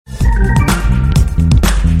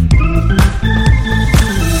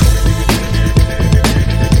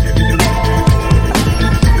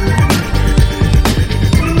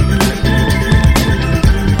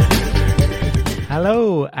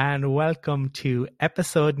welcome to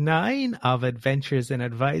episode 9 of Adventures in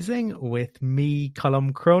Advising with me,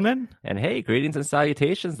 Colm Cronin. And hey, greetings and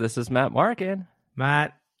salutations. This is Matt Markin.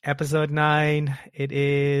 Matt, episode 9. It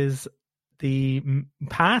is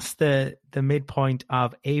past the midpoint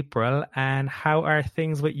of April, and how are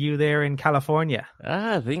things with you there in California?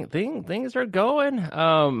 Things are going.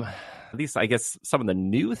 At least I guess some of the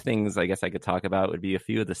new things I guess I could talk about would be a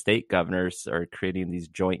few of the state governors are creating these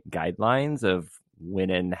joint guidelines of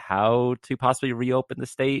when and how to possibly reopen the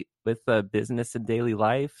state with business and daily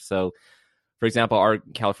life. So, for example, our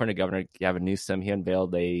California governor, Gavin Newsom, he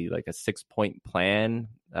unveiled a 6-point plan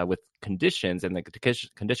with conditions, and the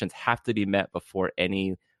conditions have to be met before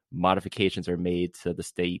any modifications are made to the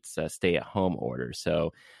state's stay-at-home order.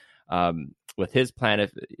 So, with his plan,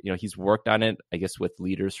 if he's worked on it, I guess, with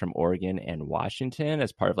leaders from Oregon and Washington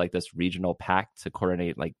as part of this regional pact to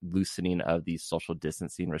coordinate loosening of these social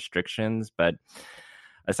distancing restrictions. But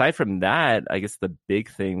aside from that, I guess the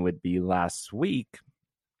big thing would be last week,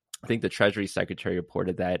 I think the Treasury Secretary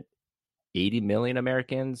reported that 80 million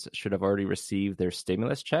Americans should have already received their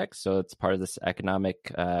stimulus checks. So it's part of this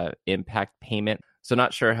economic impact payment. So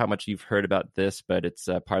not sure how much you've heard about this, but it's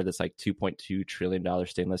part of this $2.2 trillion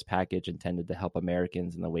stimulus package intended to help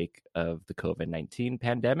Americans in the wake of the COVID-19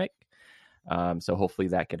 pandemic. So hopefully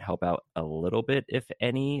that can help out a little bit, if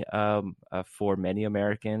any, for many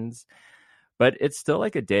Americans. But it's still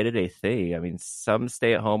a day-to-day thing. I mean, some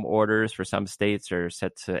stay-at-home orders for some states are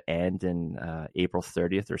set to end in April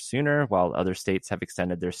 30th or sooner, while other states have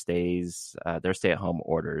extended their stay-at-home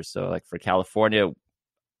orders. So for California,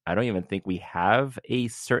 I don't even think we have a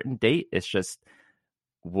certain date. It's just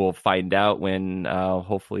we'll find out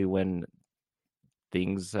hopefully when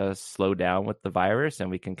things slow down with the virus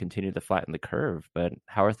and we can continue to flatten the curve. But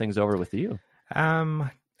how are things over with you?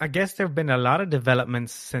 I guess there have been a lot of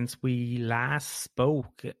developments since we last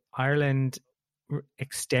spoke. Ireland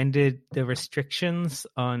extended the restrictions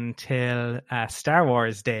until Star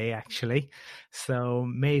Wars Day, actually. So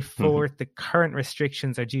May 4th, the current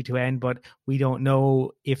restrictions are due to end, but we don't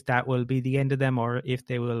know if that will be the end of them or if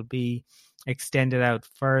they will be extended out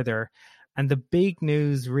further. And the big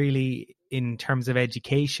news really in terms of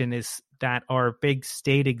education is that our big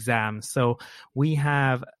state exams. So we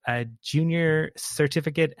have a junior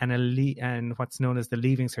certificate and what's known as the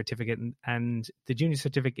leaving certificate. And the junior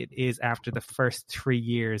certificate is after the first 3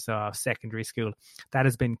 years of secondary school. That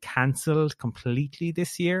has been cancelled completely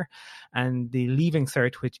this year. And the leaving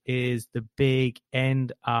cert, which is the big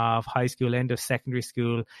end of high school, end of secondary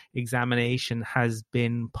school examination, has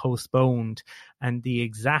been postponed. And the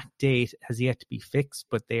exact date has yet to be fixed,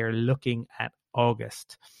 but they are looking at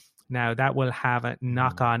August. Now, that will have a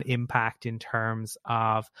knock-on impact in terms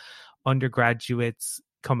of undergraduates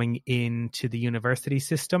coming into the university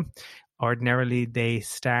system. Ordinarily, they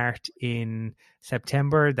start in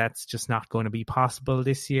September. That's just not going to be possible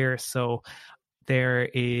this year. So there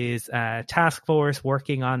is a task force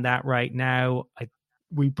working on that right now.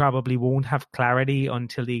 We probably won't have clarity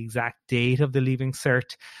until the exact date of the leaving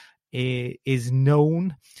cert is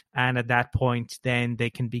known, and at that point then they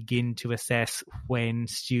can begin to assess when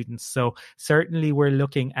students. So certainly we're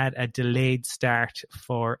looking at a delayed start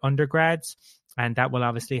for undergrads, and that will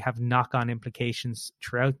obviously have knock-on implications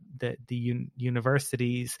throughout the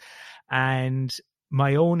universities. And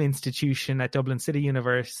my own institution at Dublin City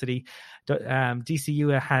University,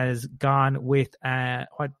 DCU, has gone with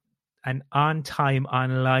an on-time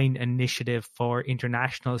online initiative for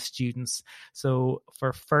international students. So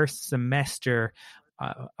for first semester,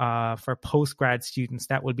 for postgrad students,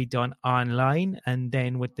 that will be done online, and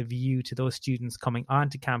then with the view to those students coming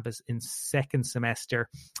onto campus in second semester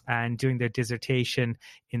and doing their dissertation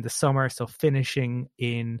in the summer, so finishing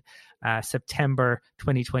in September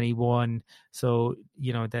 2021. So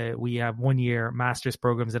we have 1 year master's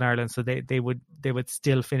programs in Ireland, so they would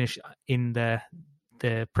still finish in the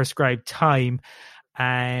prescribed time,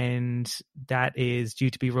 and that is due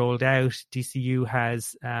to be rolled out. DCU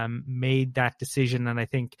has made that decision, and I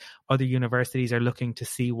think other universities are looking to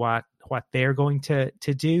see what they're going to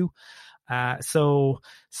do. So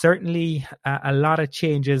certainly a lot of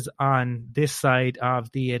changes on this side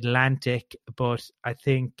of the Atlantic, but I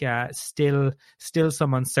think still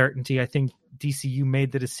some uncertainty. I think DCU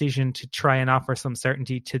made the decision to try and offer some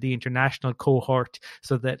certainty to the international cohort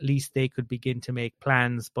so that at least they could begin to make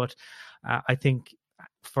plans. But I think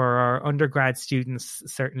for our undergrad students,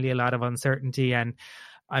 certainly a lot of uncertainty. And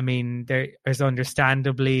I mean, there's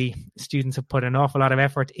understandably students have put an awful lot of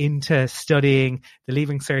effort into studying. The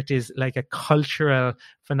Leaving Cert is like a cultural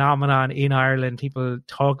phenomenon in Ireland. People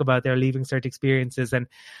talk about their Leaving Cert experiences, and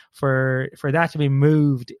for that to be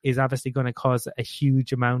moved is obviously going to cause a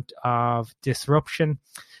huge amount of disruption.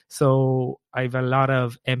 So I have a lot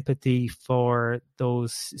of empathy for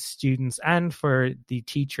those students and for the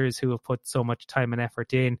teachers who have put so much time and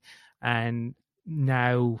effort in, and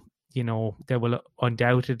now, you know, there will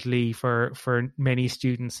undoubtedly for many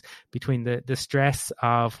students, between the stress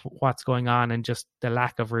of what's going on and just the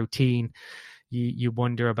lack of routine, you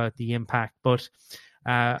wonder about the impact. But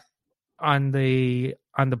on the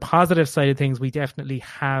positive side of things, we definitely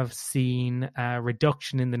have seen a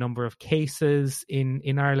reduction in the number of cases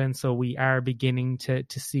in Ireland. So we are beginning to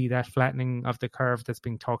see that flattening of the curve that's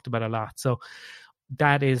being talked about a lot. So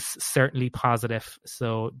that is certainly positive.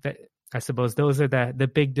 So I suppose those are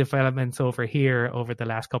the big developments over here over the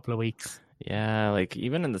last couple of weeks. Yeah, like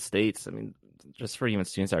even in the States, I mean, just for even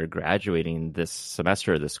students that are graduating this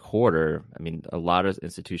semester, this quarter, I mean, a lot of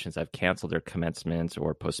institutions have canceled their commencements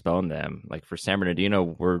or postponed them. Like for San Bernardino,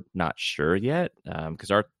 we're not sure yet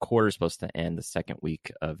because our quarter is supposed to end the second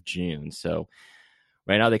week of June. So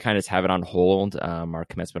right now, they kind of just have it on hold. Our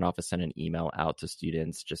commencement office sent an email out to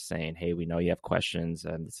students just saying, hey, we know you have questions,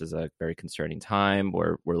 and this is a very concerning time.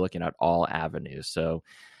 We're looking at all avenues. So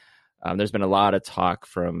there's been a lot of talk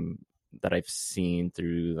that I've seen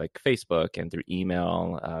through like Facebook and through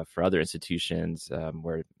email for other institutions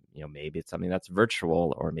where, you know, maybe it's something that's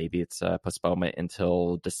virtual, or maybe it's a postponement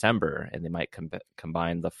until December, and they might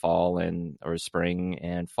combine the fall or spring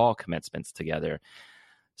and fall commencements together.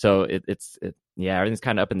 So yeah, everything's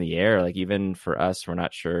kind of up in the air. Like even for us, we're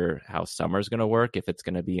not sure how summer's going to work, if it's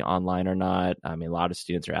going to be online or not. I mean, a lot of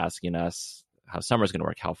students are asking us how summer's going to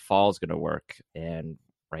work, how fall's going to work. And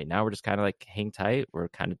right now we're just kind of like hang tight. We're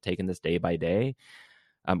kind of taking this day by day.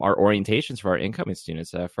 Our orientations for our incoming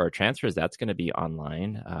students, for our transfers, that's going to be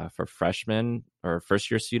online. For freshmen or first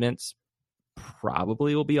year students,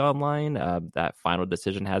 probably will be online. That final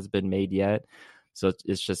decision hasn't been made yet. So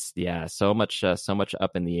it's just, yeah, so much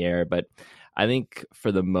up in the air. But I think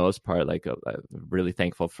for the most part, like really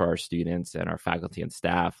thankful for our students and our faculty and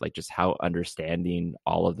staff, like just how understanding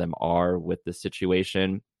all of them are with the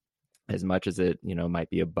situation. As much as it, you know, might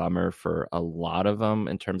be a bummer for a lot of them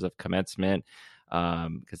in terms of commencement,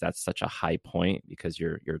 because that's such a high point because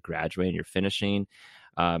you're graduating, you're finishing.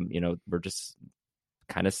 You know, we're just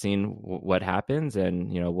kind of seeing what happens,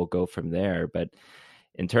 and, you know, we'll go from there. But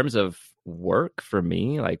in terms of work for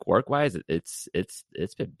me, like work wise, it's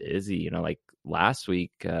been busy. You know, like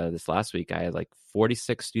this last week, I had like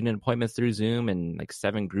 46 student appointments through Zoom and like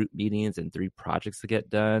 7 group meetings and 3 projects to get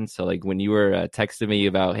done. So like when you were texting me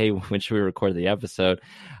about, hey, when should we record the episode?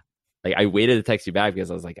 Like I waited to text you back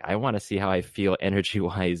because I was like, I want to see how I feel energy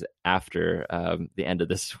wise after the end of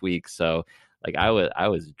this week. So like I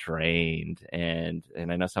was drained, and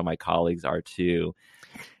I know some of my colleagues are too.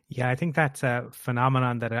 Yeah, I think that's a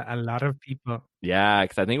phenomenon that a lot of people. Yeah,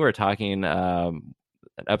 because I think we were talking an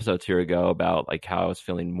episode 2 ago about like how I was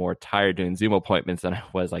feeling more tired doing Zoom appointments than I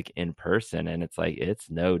was like in person, and it's like it's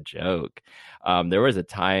no joke. There was a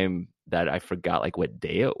time that I forgot like what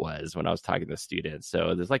day it was when I was talking to students.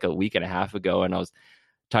 So there's like a week and a half ago, and I was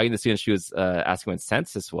talking to students. She was asking when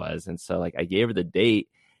census was, and so like I gave her the date,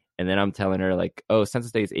 and then I'm telling her like, oh,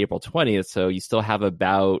 census day is April 20th, so you still have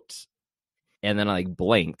about. And then I like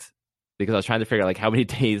blanked because I was trying to figure out like how many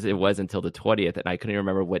days it was until the 20th, and I couldn't even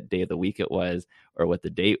remember what day of the week it was or what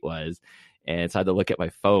the date was. And so I had to look at my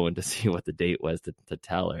phone to see what the date was to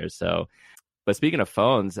tell her. So, but speaking of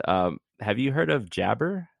phones, have you heard of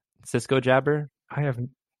Jabber, Cisco Jabber? I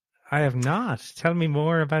have not. Tell me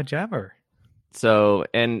more about Jabber. So,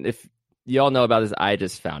 and if you all know about this, I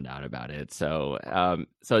just found out about it. So,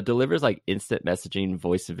 so it delivers like instant messaging,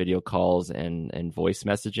 voice and video calls, and voice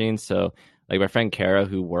messaging. So, like my friend Kara,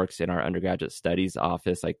 who works in our undergraduate studies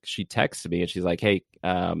office, like she texts me and she's like, "Hey,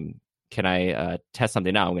 can I test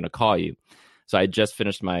something out? I'm going to call you." So I just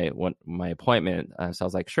finished my appointment, so I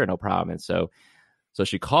was like, "Sure, no problem." And so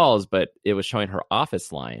she calls, but it was showing her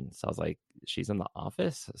office line. So I was like, she's in the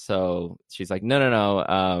office? So she's like, no.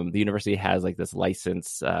 The university has like this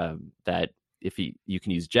license that if you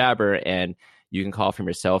can use Jabber, and you can call from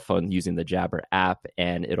your cell phone using the Jabber app,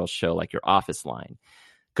 and it'll show like your office line.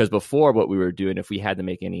 Because before, what we were doing, if we had to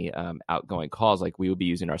make any outgoing calls, like we would be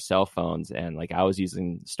using our cell phones, and like I was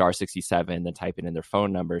using *67, then typing in their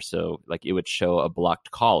phone number. So like it would show a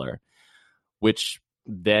blocked caller, which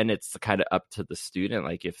then it's kind of up to the student,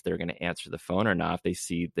 like if they're going to answer the phone or not, if they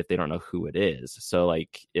see that they don't know who it is. So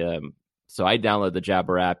like, so I downloaded the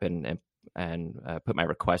Jabber app and and put my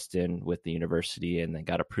request in with the university and then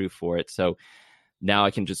got approved for it. So now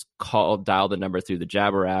I can just dial the number through the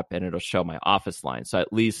Jabber app and it'll show my office line. So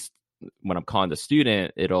at least when I'm calling the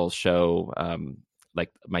student, it'll show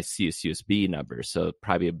like my CSUSB number. So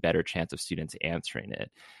probably a better chance of students answering it.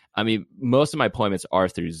 I mean, most of my appointments are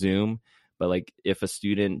through Zoom, but like if a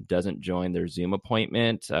student doesn't join their Zoom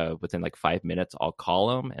appointment within like 5 minutes, I'll call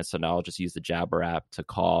them. And so now I'll just use the Jabber app to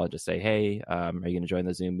call and just say, hey, are you going to join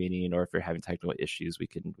the Zoom meeting? Or if you're having technical issues, we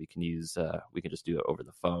can just do it over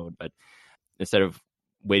the phone. But instead of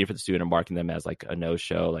waiting for the student and marking them as like a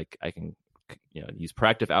no-show, like I can use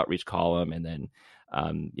proactive outreach, call them, and then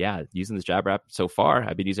using this Jabber app so far,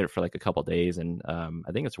 I've been using it for like a couple of days, and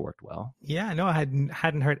I think it's worked well. Yeah, no, I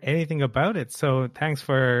hadn't heard anything about it. So thanks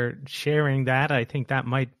for sharing that. I think that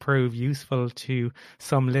might prove useful to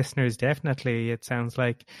some listeners. Definitely, it sounds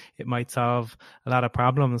like it might solve a lot of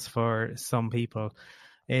problems for some people.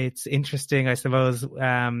 It's interesting, I suppose,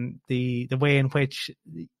 the way in which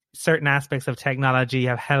certain aspects of technology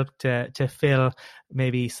have helped to fill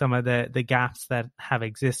maybe some of the gaps that have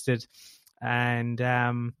existed. And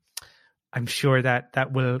I'm sure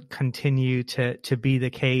that will continue to be the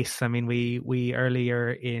case. I mean, we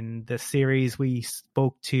earlier in the series, we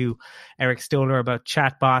spoke to Eric Stoller about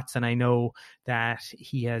chatbots, and I know that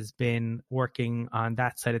he has been working on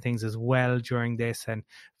that side of things as well during this and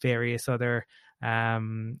various other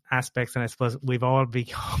aspects. And I suppose we've all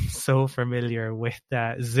become so familiar with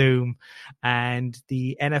Zoom, and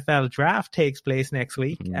the NFL draft takes place next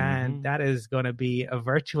week, and that is going to be a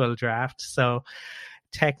virtual draft. So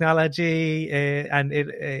technology and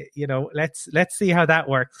it let's see how that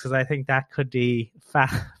works, because I think that could be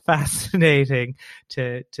fascinating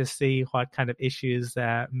to see what kind of issues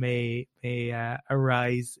may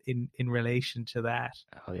arise in relation to that.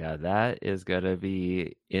 Oh yeah, that is going to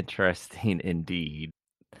be interesting indeed.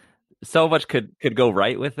 So much could go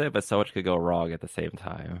right with it, but so much could go wrong at the same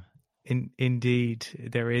time. Indeed,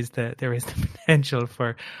 there is the potential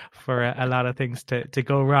for a lot of things to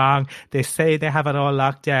go wrong. They say they have it all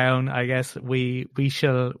locked down. I guess we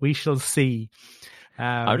shall see.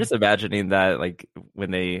 I'm just imagining that, like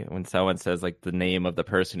when someone says like the name of the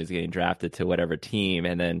person who's getting drafted to whatever team,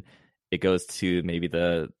 and then it goes to maybe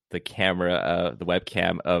the camera, the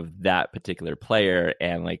webcam of that particular player,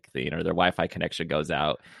 and like their Wi-Fi connection goes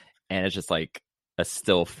out, and it's just like a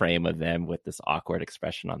still frame of them with this awkward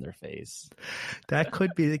expression on their face. That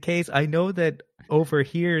could be the case. I know that over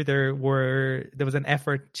here there was an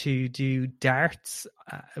effort to do darts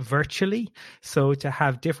virtually, so to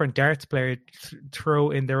have different darts players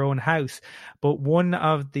throw in their own house. But one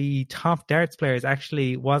of the top darts players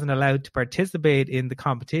actually wasn't allowed to participate in the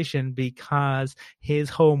competition because his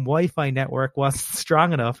home Wi-Fi network wasn't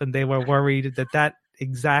strong enough, and they were worried that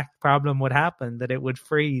exact problem would happen, that it would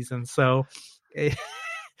freeze, and so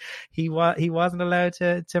he wasn't allowed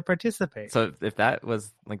to participate. So if that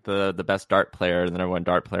was like the best dart player, the number one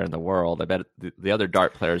dart player in the world, I bet the other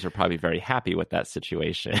dart players are probably very happy with that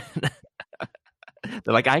situation.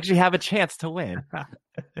 They're like, I actually have a chance to win.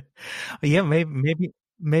 Yeah,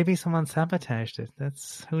 maybe someone sabotaged it.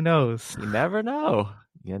 That's, who knows? You never know.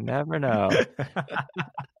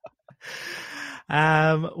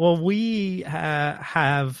 Well, we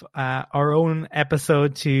have our own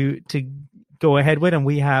episode to go ahead with, and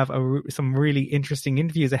we have some really interesting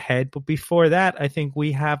interviews ahead. But before that, I think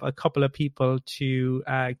we have a couple of people to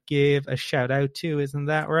give a shout out to. Isn't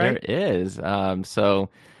that right? There is. So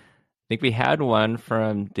I think we had one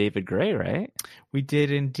from David Gray, right? We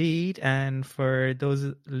did indeed. And for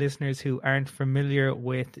those listeners who aren't familiar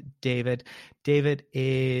with David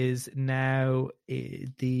is now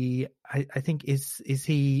I think is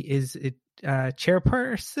it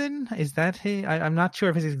chairperson? Is that he? I'm not sure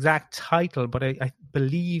of his exact title, but I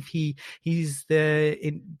believe he's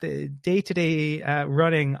in the day-to-day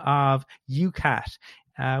running of UCAT,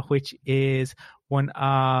 which is one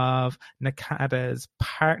of NACADA's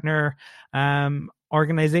partner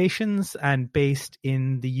organizations and based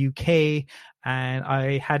in the UK. And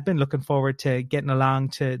I had been looking forward to getting along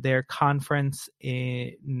to their conference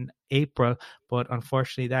in April, but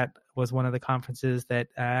unfortunately that was one of the conferences that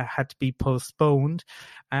had to be postponed.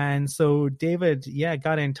 And so David,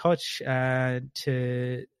 got in touch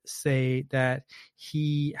to say that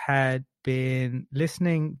he had been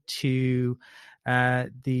listening to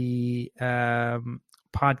the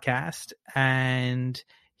podcast, and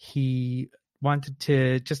he wanted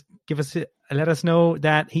to just let us know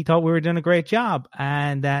that he thought we were doing a great job,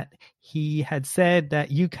 and that he had said that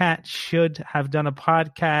UCAT should have done a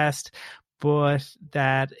podcast but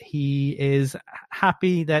that he is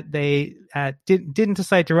happy that they didn't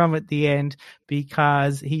decide to run at the end,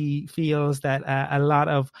 because he feels that a lot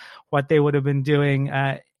of what they would have been doing,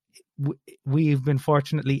 we've been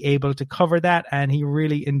fortunately able to cover that, and he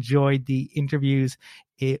really enjoyed the interviews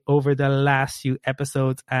over the last few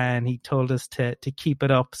episodes, and he told us to keep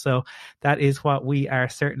it up. So that is what we are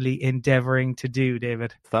certainly endeavoring to do,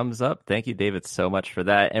 David. Thumbs up. Thank you, David, so much for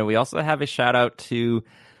that. And we also have a shout out to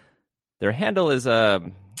their handle is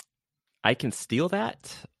I Can Steal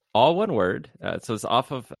That, all one word. So it's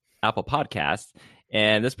off of Apple Podcasts.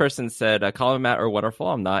 And this person said, Colin and Matt are wonderful.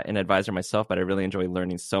 I'm not an advisor myself, but I really enjoy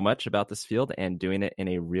learning so much about this field and doing it in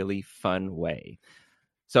a really fun way.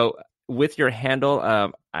 So with your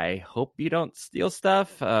handle, I hope you don't steal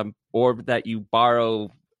stuff, or that you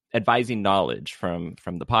borrow advising knowledge from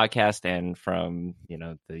the podcast and from,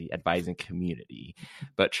 the advising community.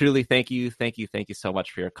 But truly, thank you so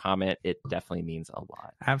much for your comment. It definitely means a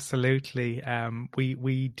lot. Absolutely.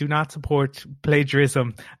 We do not support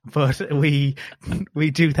plagiarism, but we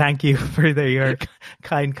do thank you for your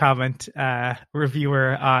kind comment,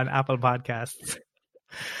 reviewer on Apple Podcasts.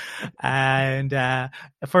 And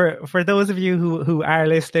for those of you who are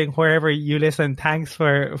listening, wherever you listen, thanks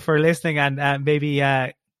for listening, and maybe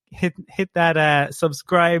hit that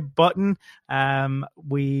subscribe button.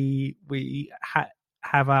 We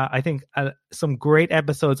have I think some great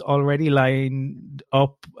episodes already lined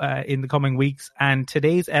up in the coming weeks, and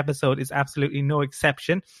today's episode is absolutely no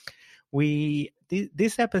exception.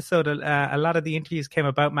 This episode, a lot of the interviews came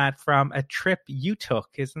about, Matt, from a trip you took,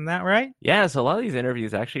 isn't that right? Yeah, so a lot of these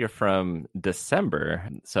interviews actually are from December.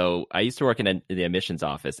 So I used to work in the admissions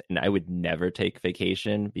office, and I would never take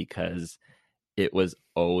vacation because it was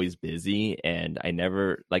always busy, and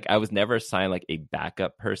I was never assigned like a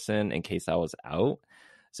backup person in case I was out.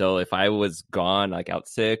 So if I was gone, like out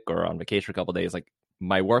sick or on vacation for a couple of days, like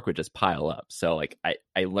my work would just pile up. So like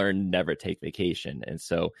I learned never take vacation. And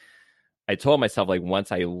so I told myself, like,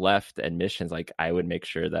 once I left admissions, like I would make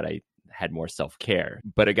sure that I had more self-care.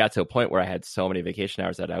 But it got to a point where I had so many vacation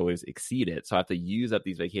hours that I always exceed it. So I have to use up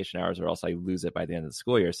these vacation hours or else I lose it by the end of the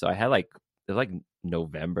school year. So I had it was like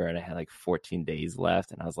November, and I had like 14 days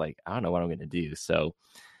left, and I was like, I don't know what I'm going to do. So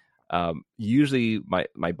usually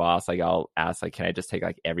my boss, like, I'll ask, like, can I just take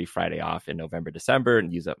like every Friday off in November, December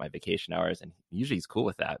and use up my vacation hours? And usually he's cool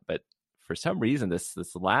with that. But for some reason, this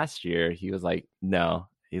last year, he was like, no.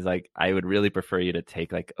 He's like, I would really prefer you to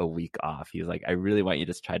take like a week off. He's like, I really want you to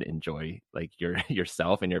just try to enjoy like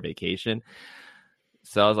yourself and your vacation.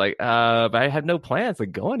 So I was like, but I have no plans to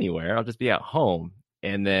go anywhere. I'll just be at home.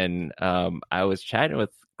 And then I was chatting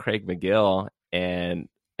with Craig McGill, and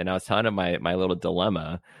I was telling him my little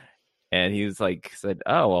dilemma. And he was like, said,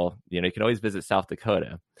 oh, well, you can always visit South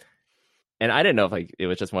Dakota. And I didn't know if like it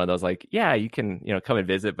was just one of those like, yeah, you can, come and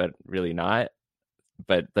visit, but really not.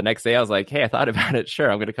 But the next day I was like, hey, I thought about it. Sure,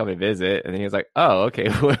 I'm going to come and visit. And then he was like, oh, okay.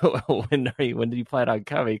 when did you plan on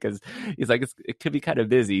coming? Because he's like, it could be kind of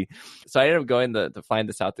busy. So I ended up going to flying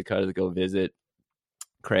to South Dakota to go visit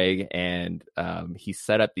Craig. And he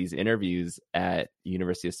set up these interviews at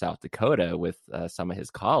University of South Dakota with some of his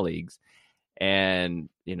colleagues. And,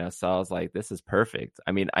 so I was like, this is perfect.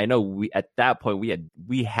 I mean, I know at that point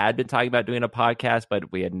we had been talking about doing a podcast,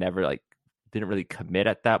 but we had never didn't really commit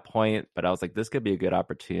at that point. But I was like, this could be a good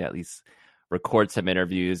opportunity to at least record some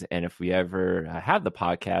interviews. And if we ever have the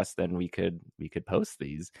podcast, then we could post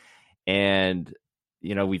these. And,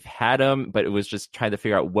 we've had them, but it was just trying to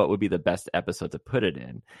figure out what would be the best episode to put it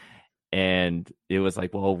in. And it was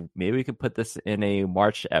like, well, maybe we could put this in a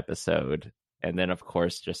March episode. And then, of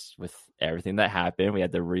course, just with everything that happened, we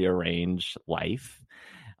had to rearrange life.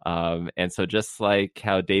 And so just like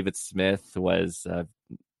how David Smith was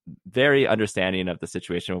very understanding of the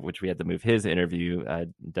situation of which we had to move his interview,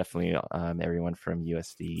 definitely everyone from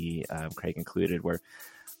USD, Craig included, were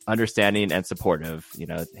understanding and supportive.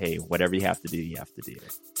 Hey, whatever you have to do, you have to do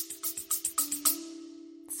it.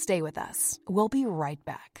 Stay with us. We'll be right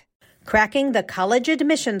back. Cracking the college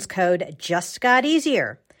admissions code just got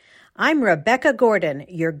easier. I'm Rebecca Gordon,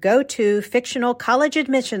 your go-to fictional college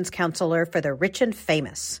admissions counselor for the rich and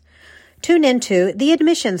famous. Tune into The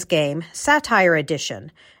Admissions Game, Satire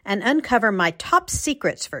Edition, and uncover my top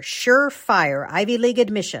secrets for surefire Ivy League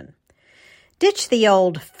admission. Ditch the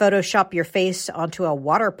old Photoshop your face onto a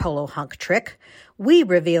water polo hunk trick. We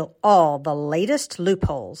reveal all the latest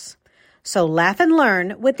loopholes. So laugh and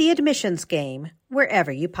learn with The Admissions Game,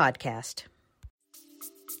 wherever you podcast.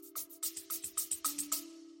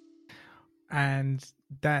 And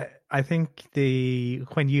that, I think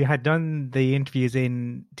when you had done the interviews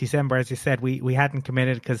in December, as you said, we hadn't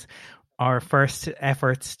committed because our first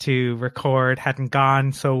efforts to record hadn't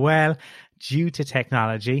gone so well due to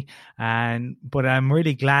technology. But I'm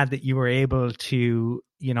really glad that you were able to,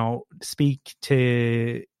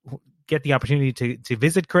 get the opportunity to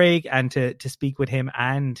visit Craig and to speak with him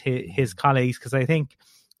and his colleagues, because I think,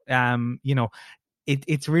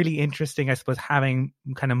 it's really interesting, I suppose, having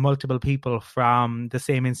kind of multiple people from the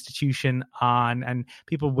same institution on, and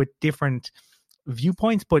people with different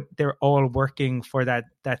viewpoints, but they're all working for that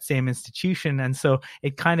same institution. And so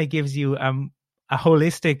it kind of gives you a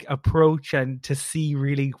holistic approach and to see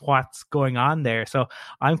really what's going on there. So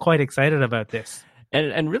I'm quite excited about this.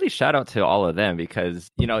 And really shout out to all of them,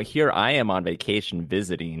 because, here I am on vacation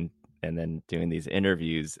visiting and then doing these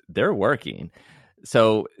interviews. They're working.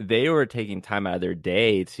 So they were taking time out of their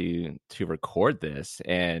day to record this.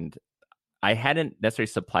 And I hadn't necessarily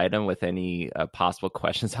supplied them with any possible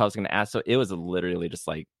questions I was going to ask. So it was literally just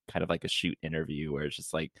like kind of like a shoot interview where it's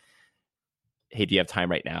just like, hey, do you have time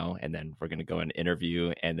right now? And then we're going to go and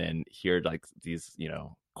interview. And then here like these,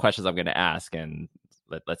 questions I'm going to ask, and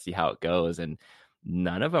let's see how it goes. And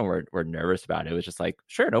none of them were nervous about it. It was just like,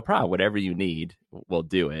 sure, no problem. Whatever you need, we'll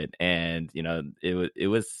do it. And, it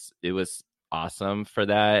was awesome for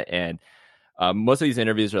that. And most of these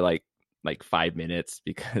interviews are like 5 minutes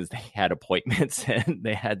because they had appointments and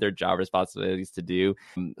they had their job responsibilities to do.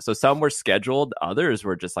 So some were scheduled, others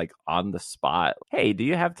were just like on the spot. Hey, do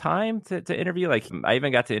you have time to interview? Like I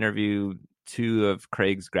even got to interview 2 of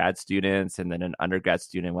Craig's grad students and then an undergrad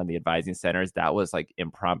student in one of the advising centers. That was like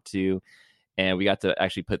impromptu. And we got to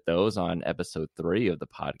actually put those on episode 3 of the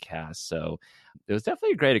podcast. So it was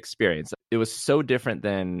definitely a great experience. It was so different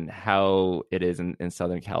than how it is in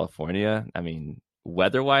Southern California. I mean,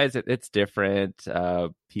 weather-wise, it's different.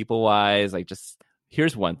 People-wise, like just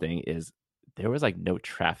here's one thing is there was like no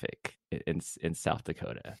traffic in South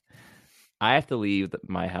Dakota. I have to leave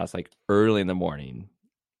my house like early in the morning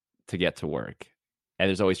to get to work. And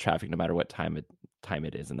there's always traffic no matter what time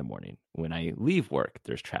it is in the morning. When I leave work,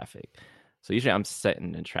 there's traffic. So usually I'm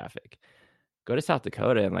sitting in traffic. Go to South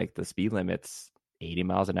Dakota and like the speed limit's 80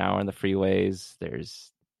 miles an hour on the freeways.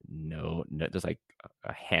 There's no there's like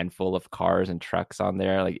a handful of cars and trucks on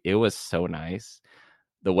there. Like it was so nice.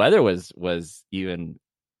 The weather was even,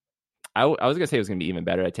 I was gonna say it was gonna be even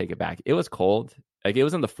better. I take it back. It was cold. Like it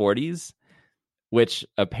was in the 40s, which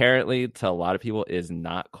apparently to a lot of people is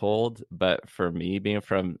not cold. But for me, being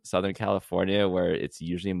from Southern California, where it's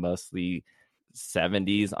usually mostly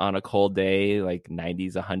 70s on a cold day, like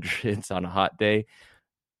 90s, 100s on a hot day,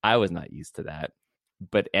 I was not used to that.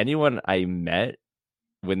 But anyone I met,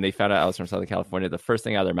 when they found out I was from Southern California, the first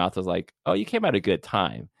thing out of their mouth was like, oh, you came at a good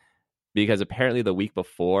time. Because apparently the week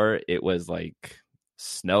before it was like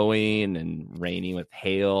snowing and raining with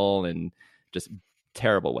hail and just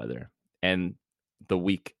terrible weather. And the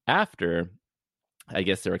week after, I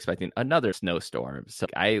guess they're expecting another snowstorm. So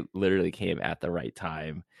I literally came at the right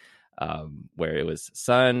time, where it was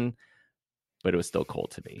sun, but it was still cold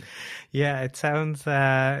to me. Yeah, it sounds,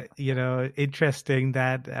 interesting,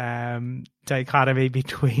 that dichotomy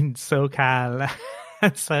between SoCal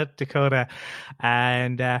and South Dakota.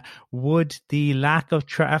 And would the lack of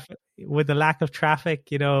traffic,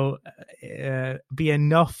 be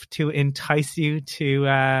enough to entice you to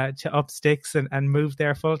up sticks and move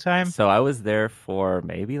there full time? So I was there for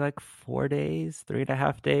maybe like 4 days,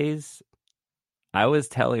 3.5 days. I was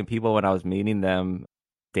telling people when I was meeting them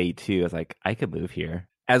day 2, I was like, I could move here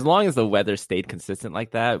as long as the weather stayed consistent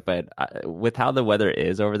like that. But with how the weather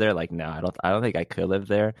is over there, like, no, I don't think I could live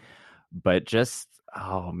there. But just,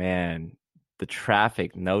 oh man, the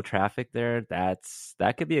traffic, no traffic there, that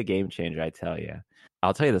could be a game changer, I tell you.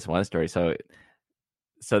 I'll tell you this one story. So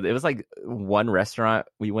it was like one restaurant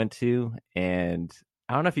we went to, and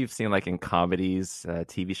I don't know if you've seen like in comedies,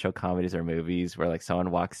 TV show comedies or movies, where like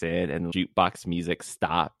someone walks in and jukebox music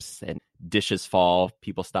stops and dishes fall,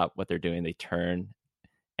 people stop what they're doing, they turn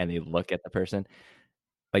and they look at the person.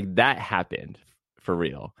 Like that happened for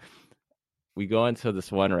real. We go into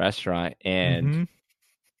this one restaurant and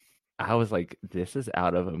I was like, this is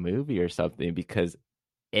out of a movie or something, because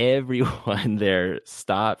everyone there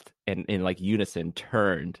stopped and in like unison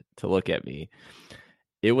turned to look at me.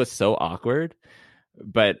 It was so awkward.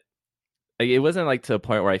 But like, it wasn't like to a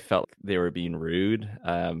point where I felt they were being rude.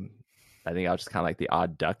 I think I was just kind of like the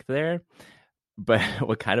odd duck there. But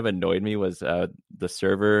what kind of annoyed me was the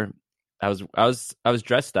server. I was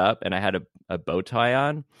dressed up and I had a bow tie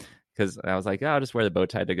on, because I was like, oh, I'll just wear the bow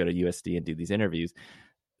tie to go to USD and do these interviews.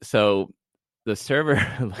 So the server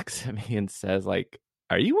looks at me and says, like,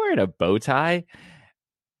 are you wearing a bow tie?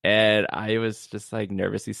 And I was just like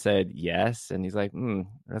nervously said yes, and he's like,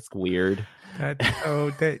 that's weird.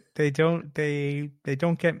 They don't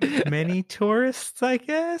get many tourists, I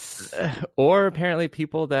guess. Or apparently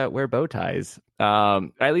people that wear bow ties.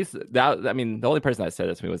 At least that, I mean, the only person that said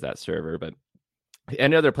this to me was that server, but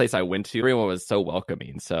any other place I went to, everyone was so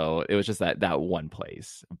welcoming. So it was just that one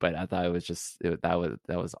place. But I thought it was just that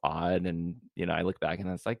was odd. And I look back and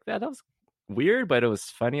I was like, that was weird, but it was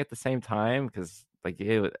funny at the same time because like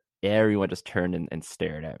everyone just turned and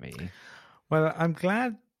stared at me. Well, I'm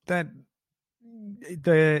glad that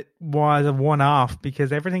there was a one-off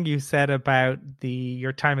because everything you said about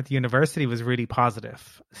your time at the university was really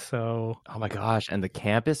positive. So, oh my gosh, and the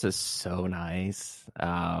campus is so nice.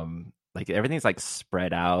 Like everything's like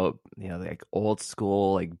spread out, like old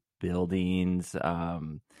school like buildings.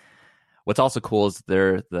 What's also cool is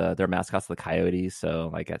their mascots, the Coyotes.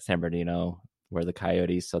 So like at San Bernardino, we're the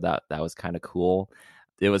Coyotes. So that was kind of cool.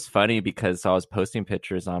 It was funny because I was posting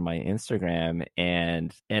pictures on my Instagram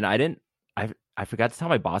and I forgot to tell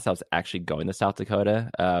my boss I was actually going to South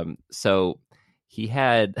Dakota. So he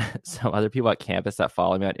had some other people at campus that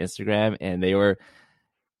follow me on Instagram, and they were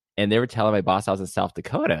telling my boss I was in South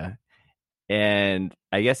Dakota. And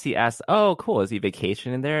I guess he asked, "Oh, cool, is he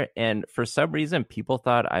vacationing there?" And for some reason, people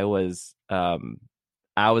thought I was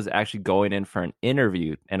actually going in for an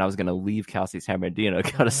interview, and I was going to leave Cal State San Bernardino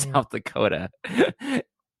to go to South Dakota.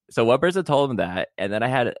 So one person told him that, and then I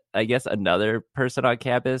had, I guess, another person on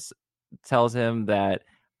campus tells him that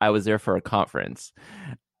I was there for a conference.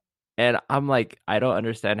 And I'm like, I don't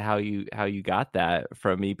understand how you got that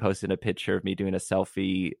from me posting a picture of me doing a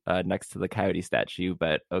selfie next to the Coyote statue,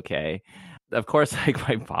 but okay. Of course, like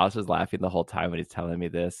my boss was laughing the whole time when he's telling me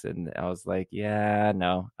this, and I was like, yeah,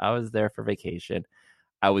 no, I was there for vacation.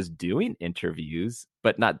 I was doing interviews,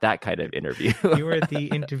 but not that kind of interview. You were the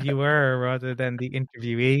interviewer rather than the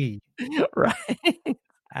interviewee.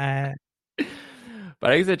 Right. But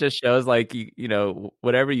I guess it just shows like,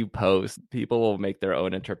 whatever you post, people will make their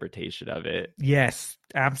own interpretation of it. Yes,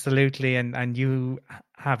 absolutely. And you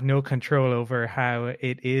have no control over how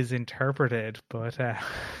it is interpreted. But,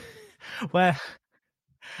 well,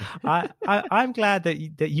 I'm glad that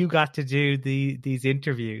you got to do these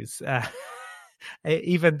interviews.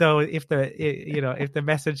 Even though if the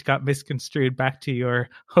message got misconstrued back to your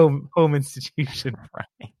home institution,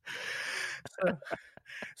 right?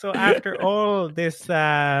 So after all this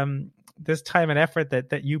this time and effort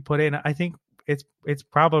that you put in, I think it's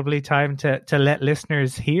probably time to let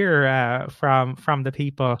listeners hear from the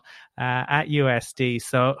people at USD.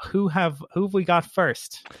 So who have we got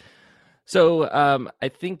first? So I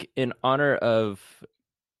think in honor of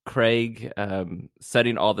Craig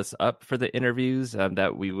setting all this up for the interviews,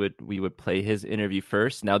 that we would play his interview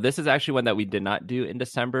first. Now this is actually one that we did not do in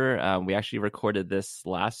December. We actually recorded this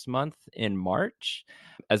last month in March.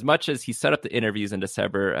 As much as he set up the interviews in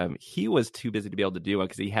December, he was too busy to be able to do one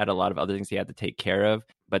because he had a lot of other things he had to take care of.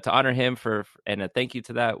 But to honor him and a thank you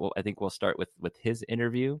to that, I think we'll start with his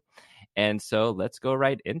interview. And so let's go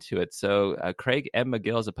right into it. So Craig M.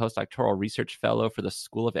 McGill is a postdoctoral research fellow for the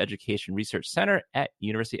School of Education Research Center at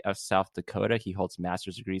University of South Dakota. He holds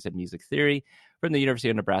master's degrees in music theory from the University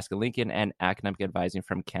of Nebraska-Lincoln and academic advising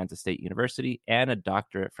from Kansas State University, and a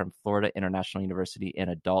doctorate from Florida International University in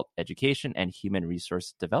adult education and human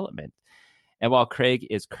resource development. And while Craig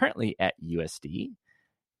is currently at USD,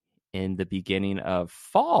 in the beginning of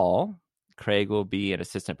fall, Craig will be an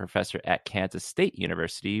assistant professor at Kansas State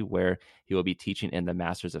University, where he will be teaching in the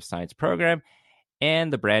Masters of Science program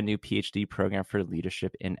and the brand new PhD program for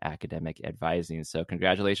leadership in academic advising. So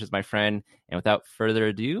congratulations, my friend. And without further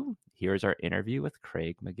ado, here's our interview with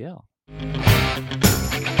Craig McGill.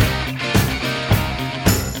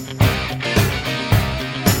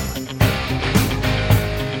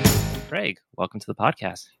 Craig, welcome to the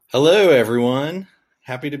podcast. Hello, everyone.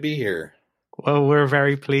 Happy to be here. Well, we're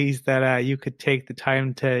very pleased that you could take the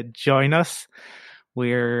time to join us.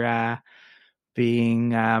 We're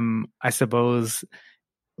being, I suppose,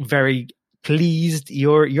 very pleased.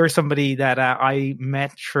 You're somebody that I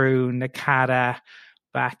met through NACADA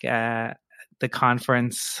back at the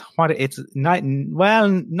conference. It's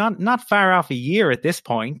not far off a year at this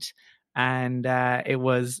point, and it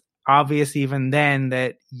was obvious even then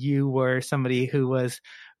that you were somebody who was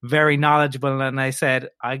very knowledgeable, and I said,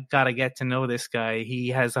 I gotta get to know this guy. He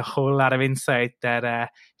has a whole lot of insight that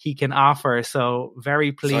he can offer. So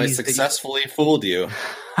very pleased. So I successfully fooled you.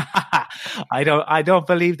 I don't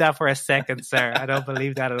believe that for a second, sir. I don't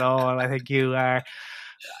believe that at all. I think you are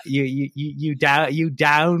you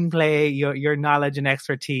downplay your knowledge and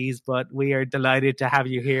expertise, but we are delighted to have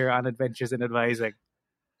you here on Adventures in Advising.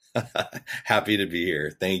 Happy to be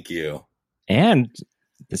here. Thank you. And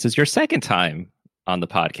this is your second time on the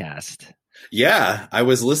podcast. Yeah, I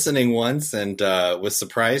was listening once and was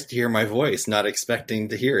surprised to hear my voice, not expecting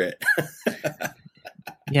to hear it.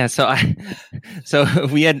 Yeah, so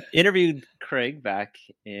we had interviewed Craig back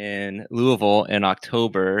in Louisville in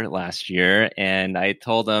October last year, and I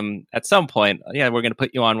told him at some point, yeah, we're going to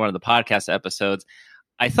put you on one of the podcast episodes.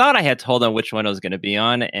 I thought I had told him which one I was going to be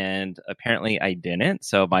on, and apparently I didn't.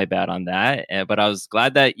 So my bad on that. But I was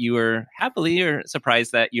glad that you were happily or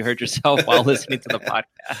surprised that you heard yourself while listening to the podcast.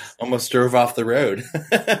 Almost drove off the road.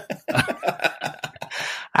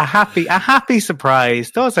 A happy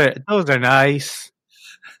surprise. Those are nice.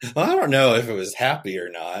 Well, I don't know if it was happy or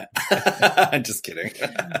not. I'm just kidding.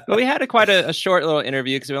 But we had quite a short little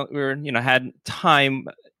interview because we were, had time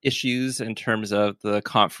issues in terms of the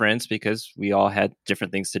conference because we all had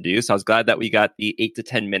different things to do. So I was glad that we got the 8 to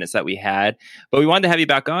 10 minutes that we had. But we wanted to have you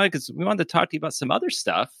back on because we wanted to talk to you about some other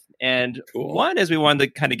stuff. And One is we wanted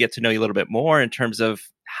to kind of get to know you a little bit more in terms of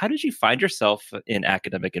how did you find yourself in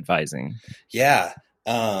academic advising? Yeah.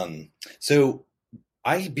 So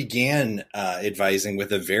I began advising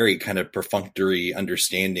with a very kind of perfunctory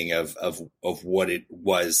understanding of what it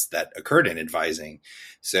was that occurred in advising.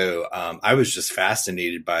 So I was just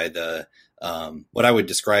fascinated by the what I would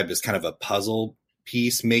describe as kind of a puzzle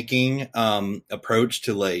piece making approach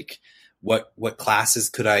to like what classes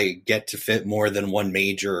could I get to fit more than one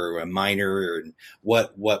major or a minor, and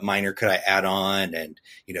what minor could I add on, and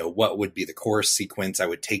what would be the course sequence I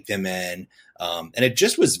would take them in. And it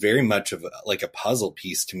just was very much of like a puzzle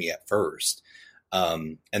piece to me at first.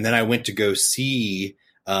 And then I went to go see,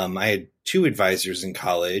 I had 2 advisors in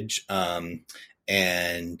college.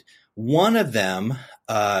 And one of them,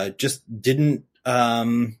 just didn't,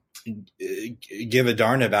 give a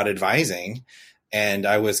darn about advising. And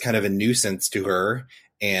I was kind of a nuisance to her.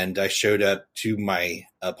 And I showed up to my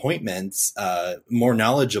appointments, more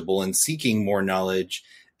knowledgeable and seeking more knowledge.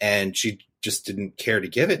 And she just didn't care to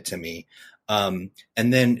give it to me. And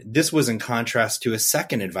then this was in contrast to a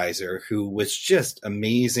second advisor who was just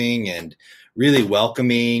amazing and really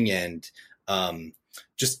welcoming and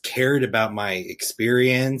just cared about my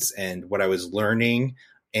experience and what I was learning.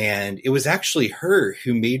 And it was actually her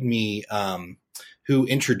who made me, who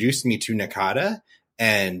introduced me to NACADA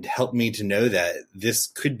and helped me to know that this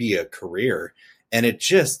could be a career. And it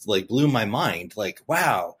just like blew my mind. Like,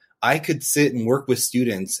 wow, I could sit and work with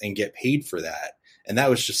students and get paid for that. And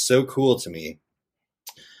that was just so cool to me.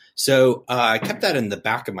 So I kept that in the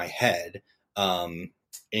back of my head.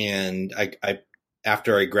 And I,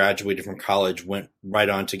 after I graduated from college, went right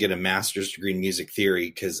on to get a master's degree in music theory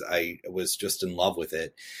because I was just in love with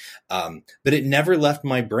it. But it never left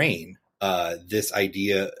my brain, this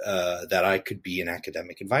idea that I could be an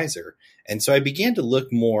academic advisor. And so I began to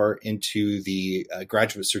look more into the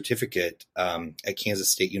graduate certificate at Kansas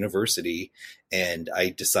State University, and I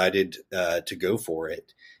decided to go for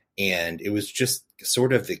it. And it was just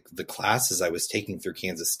sort of the classes I was taking through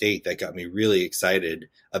Kansas State that got me really excited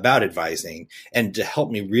about advising and to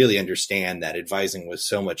help me really understand that advising was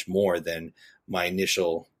so much more than my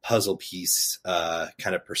initial puzzle piece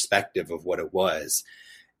kind of perspective of what it was.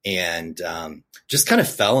 And just kind of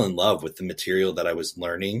fell in love with the material that I was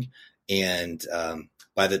learning. And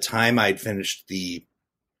by the time I'd finished the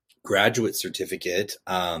graduate certificate,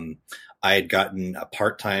 I had gotten a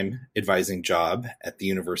part-time advising job at the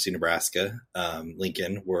University of Nebraska,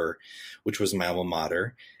 Lincoln, which was my alma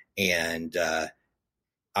mater. And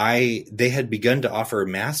they had begun to offer a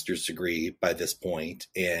master's degree by this point,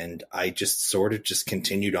 and I just sort of just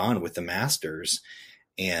continued on with the master's.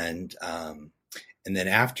 And then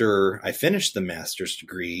after I finished the master's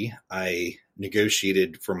degree, I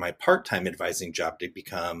negotiated for my part-time advising job to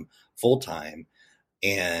become full-time.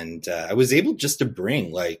 And I was able just to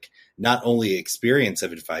bring like not only experience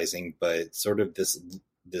of advising, but sort of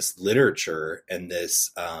this literature and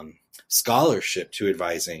this scholarship to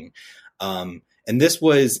advising. And this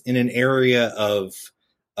was in an area of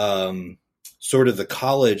sort of the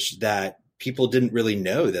college that people didn't really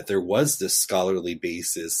know that there was this scholarly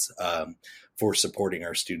basis for supporting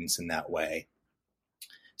our students in that way.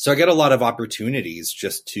 So I got a lot of opportunities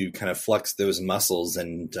just to kind of flex those muscles,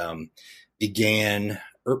 and began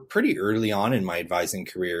pretty early on in my advising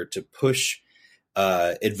career to push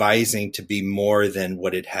advising to be more than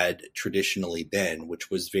what it had traditionally been, which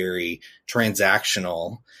was very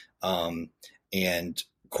transactional and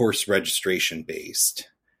course registration based.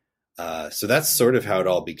 So that's sort of how it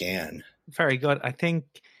all began. Very good. I think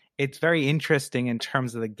it's very interesting in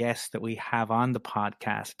terms of the guests that we have on the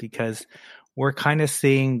podcast, because we're kind of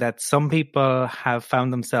seeing that some people have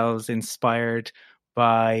found themselves inspired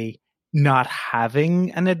by not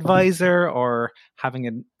having an advisor or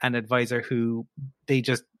having an advisor who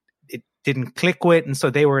it didn't click with, and so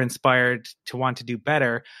they were inspired to want to do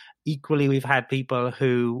better. Equally, we've had people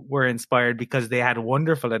who were inspired because they had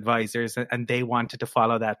wonderful advisors and they wanted to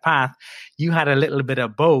follow that path. You had a little bit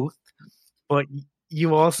of both, but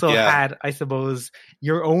you also had, I suppose,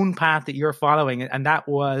 your own path that you're following. And that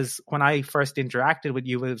was when I first interacted with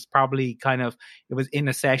you, it was probably it was in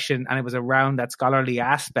a session and it was around that scholarly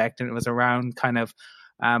aspect, and it was around kind of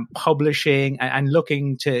publishing and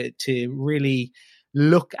looking to really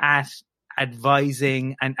look at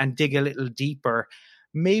advising and dig a little deeper.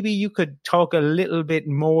 Maybe you could talk a little bit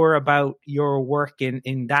more about your work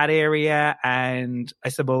in that area, and I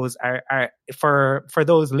suppose for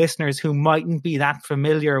those listeners who mightn't be that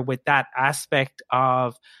familiar with that aspect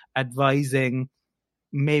of advising,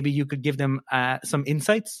 maybe you could give them some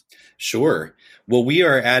insights. Sure. Well, we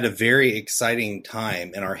are at a very exciting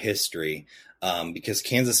time in our history. Because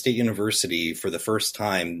Kansas State University, for the first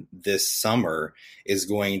time this summer, is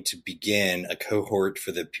going to begin a cohort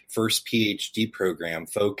for the first PhD program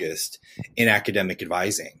focused in academic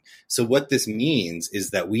advising. So what this means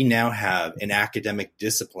is that we now have an academic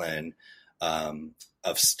discipline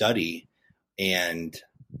of study. And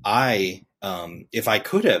I, if I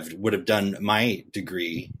would have done my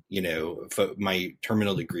degree, my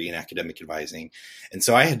terminal degree in academic advising. And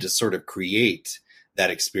so I had to sort of create that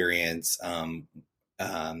experience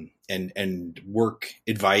and work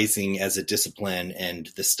advising as a discipline and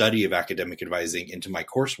the study of academic advising into my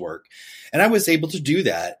coursework. And I was able to do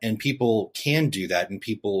that, and people can do that, and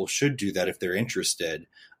people should do that if they're interested.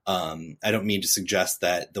 I don't mean to suggest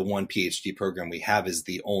that the one PhD program we have is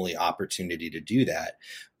the only opportunity to do that,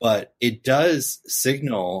 but it does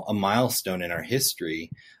signal a milestone in our history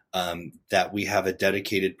that we have a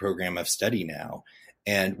dedicated program of study now.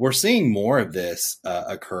 And we're seeing more of this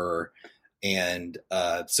occur. And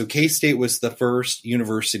so K-State was the first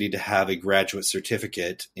university to have a graduate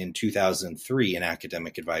certificate in 2003 in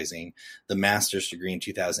academic advising, the master's degree in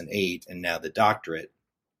 2008, and now the doctorate.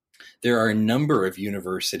 There are a number of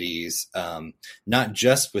universities, not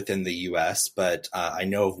just within the U.S., but I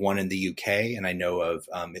know of one in the U.K. and I know of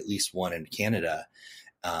at least one in Canada.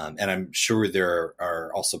 And I'm sure there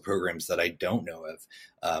are also programs that I don't know of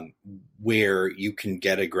where you can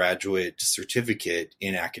get a graduate certificate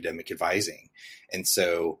in academic advising. And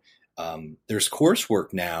so there's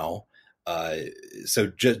coursework now.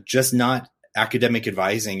 So just not academic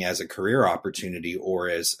advising as a career opportunity or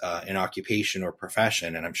as an occupation or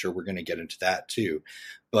profession. And I'm sure we're going to get into that too.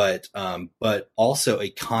 But also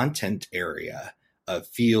a content area, a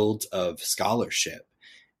field of scholarship.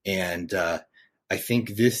 And I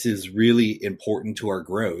think this is really important to our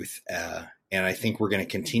growth. And I think we're going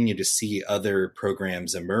to continue to see other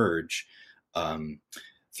programs emerge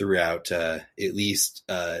throughout at least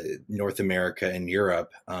North America and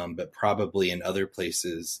Europe, but probably in other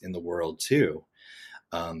places in the world too.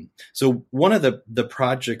 So one of the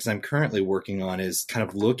projects I'm currently working on is kind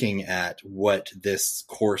of looking at what this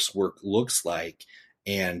coursework looks like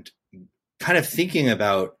and kind of thinking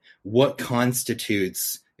about what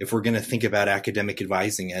constitutes, if we're going to think about academic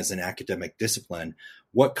advising as an academic discipline,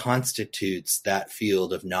 what constitutes that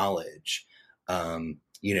field of knowledge?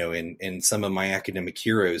 And some of my academic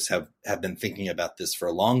heroes have been thinking about this for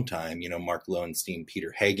a long time. Mark Lowenstein,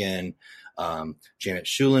 Peter Hagen, Janet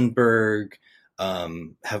Schulenberg,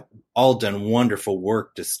 have all done wonderful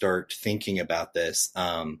work to start thinking about this.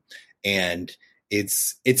 And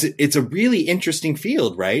it's a really interesting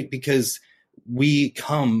field, right? Because we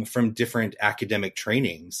come from different academic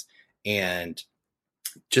trainings and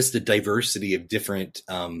just a diversity of different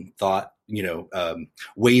thought,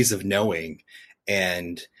 ways of knowing.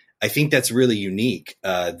 And I think that's really unique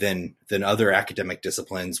than other academic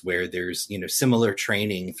disciplines where there's, similar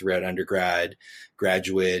training throughout undergrad,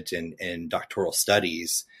 graduate, and doctoral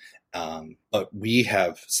studies. But we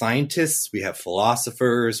have scientists, we have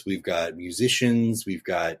philosophers, we've got musicians, we've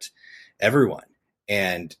got everyone.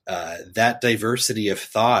 And that diversity of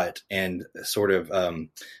thought and sort of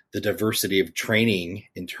the diversity of training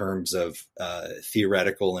in terms of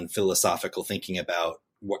theoretical and philosophical thinking about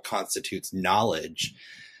what constitutes knowledge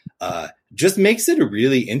just makes it a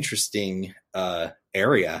really interesting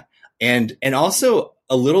area, and also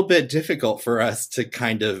a little bit difficult for us to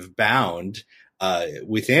kind of bound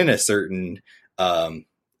within a certain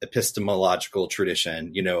epistemological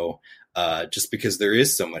tradition, just because there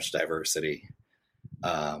is so much diversity.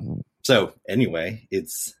 So anyway,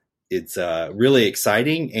 it's really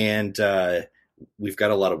exciting, and we've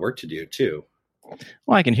got a lot of work to do too.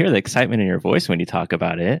 Well, I can hear the excitement in your voice when you talk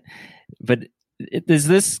about it, but does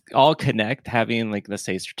this all connect, having like, let's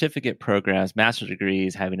say, certificate programs, master's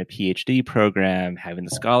degrees, having a PhD program, having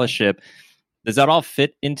the scholarship? Does that all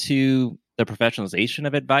fit into the professionalization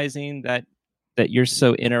of advising that you're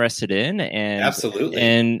so interested in? And absolutely.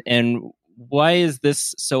 And why is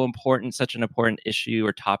this so important, such an important issue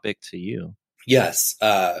or topic to you? Yes.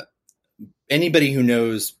 Anybody who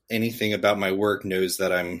knows anything about my work knows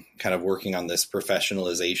that I'm kind of working on this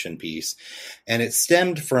professionalization piece. And it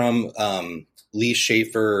stemmed from Lee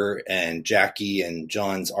Schaefer and Jackie and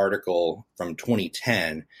John's article from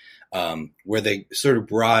 2010, where they sort of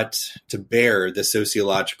brought to bear the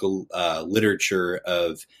sociological literature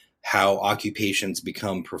of how occupations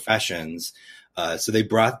become professions. So they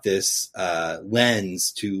brought this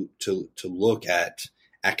lens to look at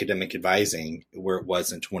academic advising where it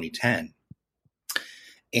was in 2010.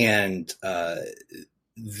 And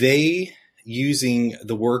they, using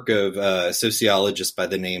the work of a sociologist by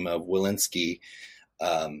the name of Walensky,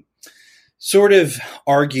 sort of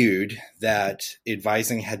argued that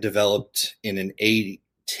advising had developed in an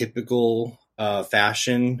atypical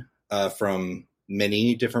fashion from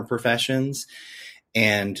many different professions,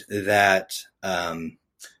 and that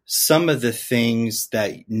some of the things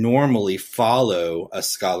that normally follow a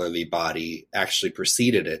scholarly body actually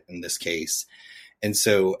preceded it in this case. And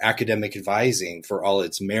so academic advising, for all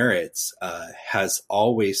its merits, has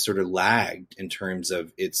always sort of lagged in terms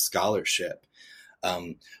of its scholarship.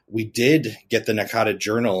 We did get the Nakata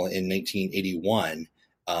Journal in 1981,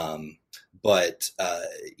 but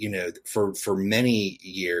for many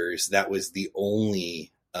years that was the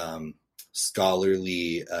only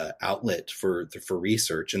scholarly outlet for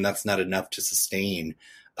research, and that's not enough to sustain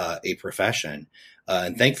a profession.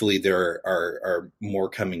 And thankfully, there are more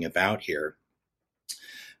coming about here.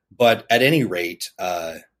 But at any rate,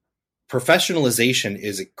 professionalization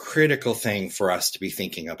is a critical thing for us to be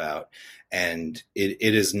thinking about. And it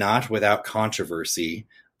is not without controversy.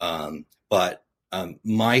 But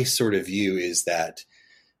my sort of view is that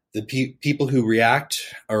the people who react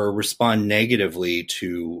or respond negatively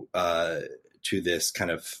to this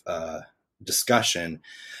kind of discussion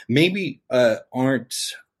maybe aren't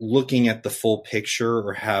looking at the full picture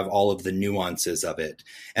or have all of the nuances of it.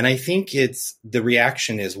 And I think the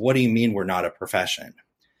reaction is, what do you mean we're not a profession?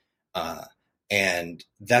 And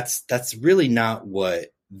that's really not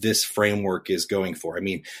what this framework is going for. I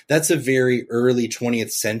mean, that's a very early 20th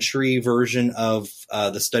century version of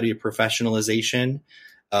the study of professionalization.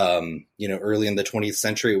 Early in the 20th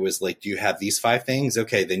century, it was like, do you have these 5 things?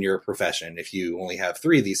 Okay, then you're a profession. If you only have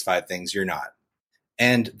 3 of these 5 things, you're not.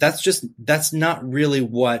 And that's not really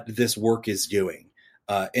what this work is doing.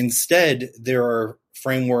 Instead, there are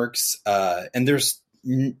frameworks, and there's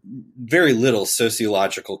very little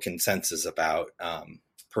sociological consensus about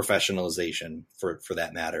professionalization for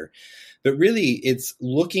that matter. But really, it's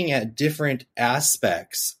looking at different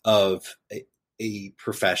aspects of a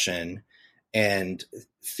profession and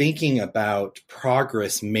thinking about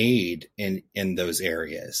progress made in those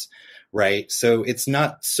areas. Right. So it's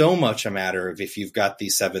not so much a matter of if you've got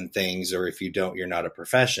these 7 things or if you don't, you're not a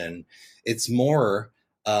profession. It's more,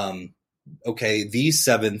 okay, these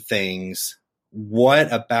 7 things,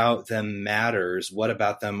 what about them matters? What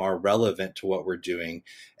about them are relevant to what we're doing?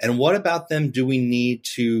 And what about them do we need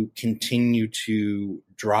to continue to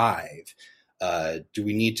drive? Do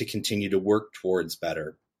we need to continue to work towards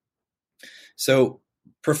better? So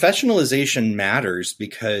professionalization matters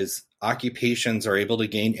because occupations are able to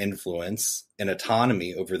gain influence and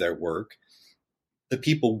autonomy over their work. The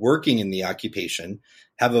people working in the occupation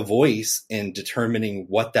have a voice in determining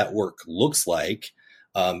what that work looks like,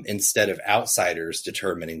 instead of outsiders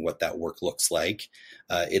determining what that work looks like.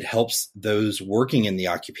 It helps those working in the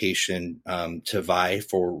occupation to vie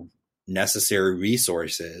for necessary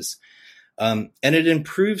resources. And it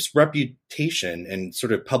improves reputation and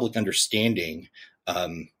sort of public understanding.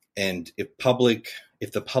 And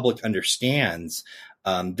if the public understands,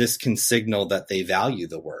 this can signal that they value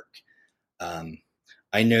the work.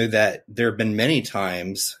 I know that there have been many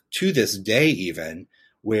times to this day, even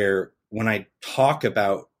where when I talk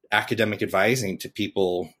about academic advising to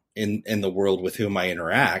people in the world with whom I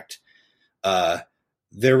interact,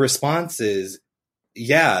 their response is,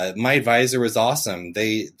 yeah, my advisor was awesome.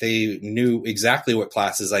 They knew exactly what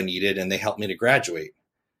classes I needed and they helped me to graduate.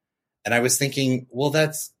 And I was thinking, well,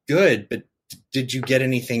 that's good, but did you get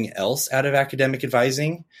anything else out of academic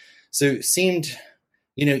advising? So it seemed,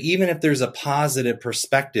 even if there's a positive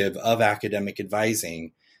perspective of academic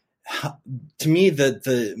advising, to me,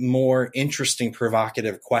 the more interesting,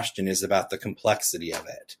 provocative question is about the complexity of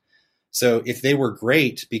it. So if they were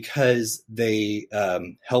great because they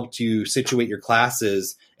helped you situate your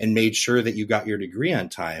classes and made sure that you got your degree on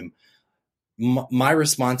time, my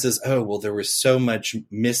response is, oh, well, there was so much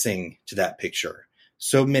missing to that picture.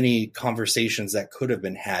 So many conversations that could have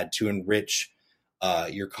been had to enrich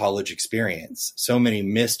your college experience. So many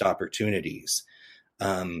missed opportunities.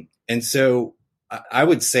 And so I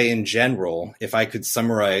would say in general, if I could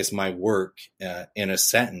summarize my work in a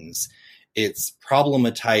sentence, it's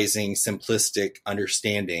problematizing simplistic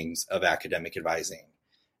understandings of academic advising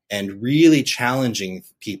and really challenging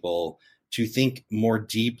people to think more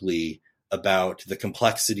deeply about the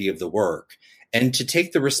complexity of the work and to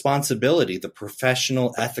take the responsibility, the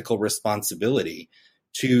professional ethical responsibility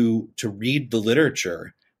to read the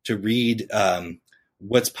literature, to read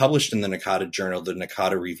what's published in the NACADA Journal, the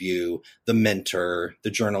NACADA Review, the Mentor, the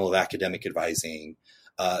Journal of Academic Advising,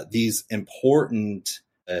 these important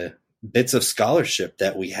bits of scholarship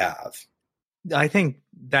that we have. I think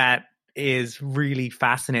that is really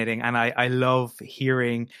fascinating. And I love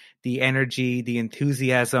hearing the energy, the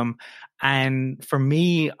enthusiasm. And for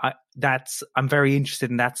me, I'm very interested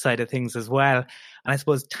in that side of things as well. And I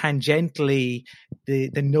suppose tangentially, the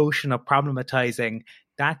notion of problematizing,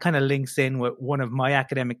 that kind of links in with one of my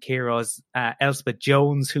academic heroes, Elspeth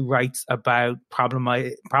Jones, who writes about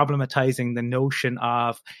problematizing the notion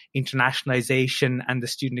of internationalization and the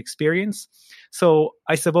student experience. So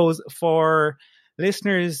I suppose for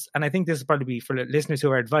listeners, and I think this will probably be for listeners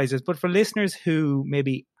who are advisors, but for listeners who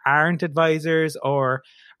maybe aren't advisors or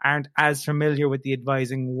aren't as familiar with the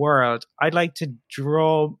advising world, I'd like to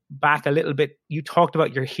draw back a little bit. You talked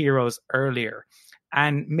about your heroes earlier,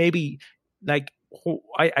 and maybe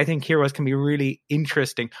I think heroes can be really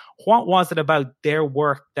interesting. What was it about their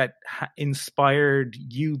work that inspired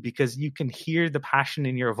you? Because you can hear the passion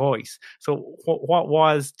in your voice. So what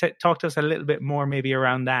was, talk to us a little bit more maybe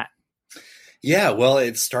around that. Yeah, well,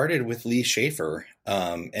 it started with Lee Schaefer.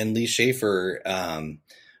 And Lee Schaefer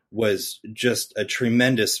was just a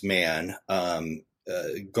tremendous man,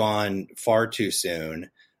 gone far too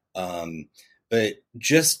soon. But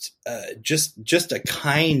just a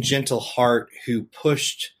kind, gentle heart who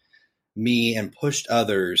pushed me and pushed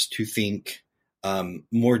others to think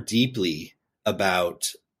more deeply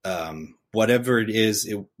about whatever it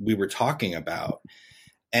is we were talking about.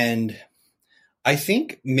 And I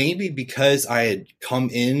think maybe because I had come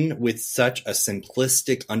in with such a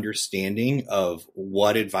simplistic understanding of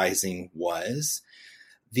what advising was,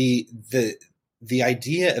 the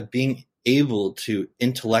idea of being able to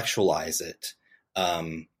intellectualize it,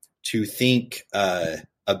 to think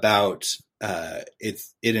about it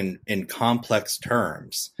in complex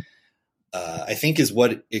terms, I think is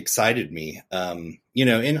what excited me.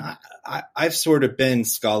 And I've sort of been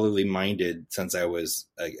scholarly minded since I was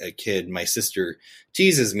a kid. My sister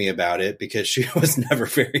teases me about it because she was never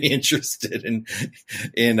very interested in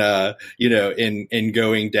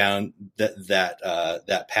going down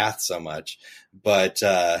that path so much. But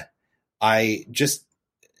I just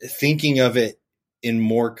thinking of it in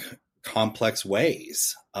more complex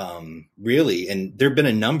ways, really. And there've been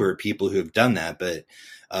a number of people who have done that, but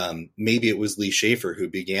maybe it was Lee Schaefer who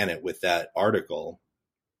began it with that article.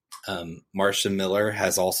 Marcia Miller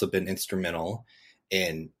has also been instrumental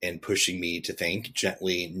in pushing me to think,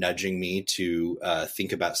 gently nudging me to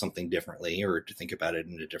think about something differently or to think about it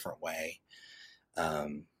in a different way.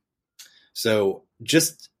 So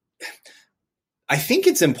just, I think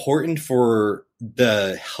it's important for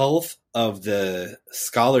the health of the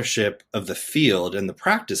scholarship of the field and the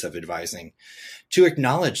practice of advising to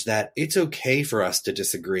acknowledge that it's okay for us to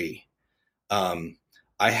disagree. I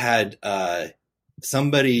had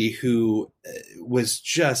somebody who was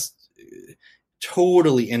just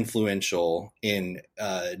totally influential in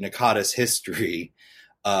NACADA's history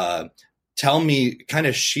tell me kind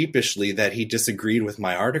of sheepishly that he disagreed with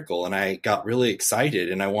my article, and I got really excited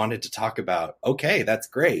and I wanted to talk about, okay, that's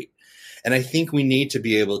great. And I think we need to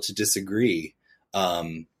be able to disagree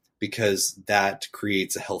because that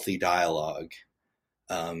creates a healthy dialogue.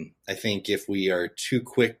 I think if we are too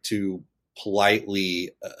quick to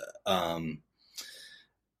politely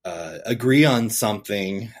agree on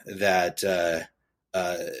something that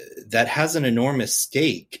has an enormous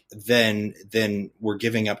stake, then we're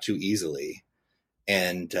giving up too easily.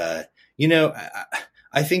 And I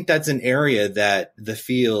think that's an area that the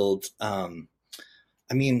field,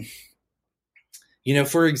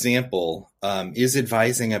 for example, is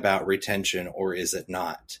advising about retention or is it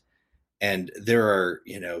not? And there are,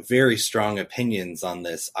 very strong opinions on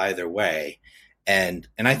this either way. And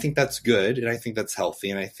I think that's good. And I think that's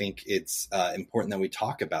healthy. And I think it's important that we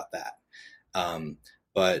talk about that.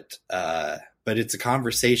 But but it's a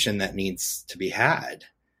conversation that needs to be had.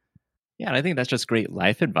 Yeah, and I think that's just great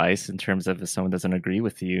life advice in terms of if someone doesn't agree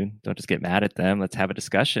with you, don't just get mad at them. Let's have a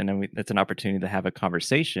discussion, and that's an opportunity to have a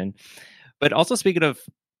conversation. But also, speaking of,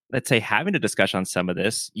 let's say, having a discussion on some of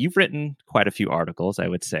this, you've written quite a few articles, I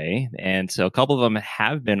would say, and so a couple of them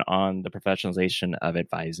have been on the professionalization of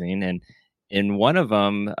advising. And in one of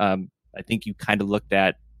them, I think you kind of looked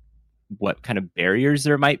at what kind of barriers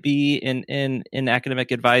there might be in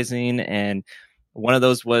academic advising, and one of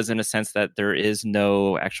those was in a sense that there is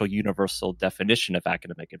no actual universal definition of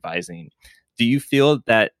academic advising. Do you feel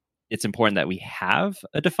that it's important that we have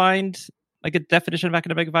a defined, like a definition of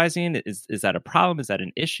academic advising? Is that a problem? Is that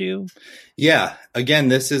an issue? Yeah. Again,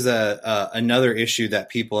 this is another issue that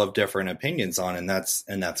people have different opinions on, and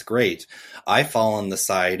that's great. I fall on the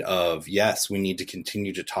side of, yes, we need to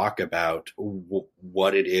continue to talk about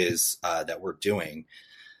what it is that we're doing.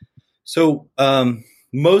 So,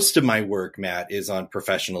 most of my work, Matt, is on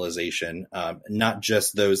professionalization, not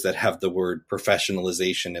just those that have the word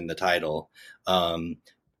professionalization in the title. And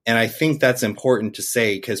I think that's important to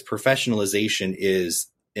say because professionalization is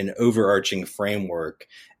an overarching framework,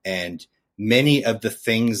 and many of the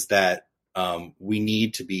things that we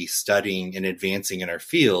need to be studying and advancing in our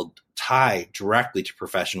field tie directly to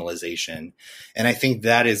professionalization. And I think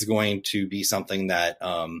that is going to be something that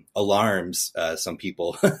alarms some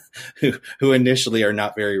people who initially are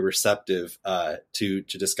not very receptive to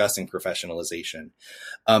discussing professionalization.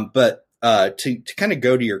 But to kind of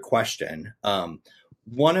go to your question,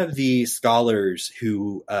 one of the scholars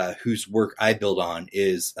whose work I build on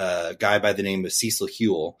is a guy by the name of Cecil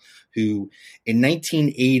Huell, who in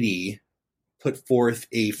 1980 put forth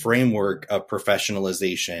a framework of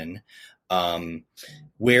professionalization,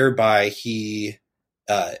 whereby he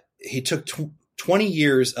took 20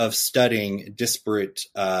 years of studying disparate,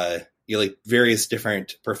 like various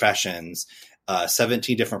different professions,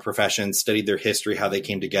 17 different professions, studied their history, how they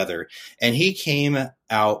came together. And he came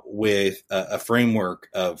out with a framework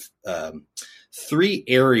of 3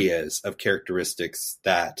 areas of characteristics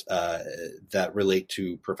that relate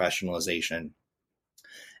to professionalization.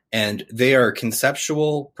 And they are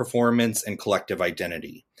conceptual, performance, and collective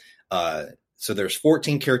identity. So there's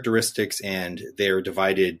 14 characteristics, and they're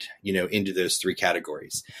divided, into those 3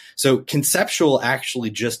 categories. So conceptual actually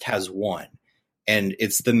just has one, and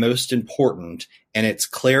it's the most important, and it's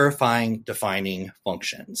clarifying, defining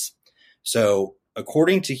functions. So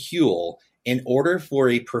according to Huell, in order for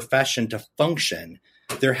a profession to function,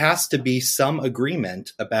 there has to be some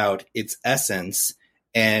agreement about its essence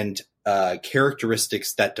and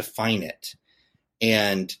characteristics that define it.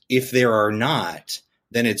 And if there are not,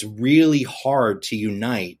 then it's really hard to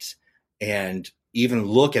unite and even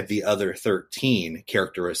look at the other 13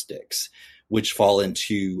 characteristics, which fall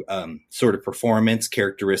into sort of performance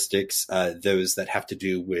characteristics, those that have to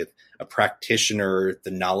do with a practitioner, the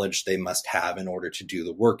knowledge they must have in order to do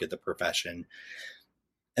the work of the profession.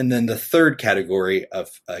 And then the third category of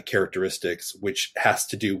characteristics, which has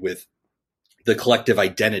to do with the collective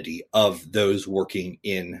identity of those working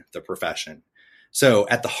in the profession. So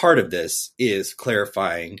at the heart of this is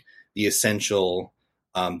clarifying the essential,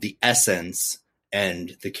 the essence,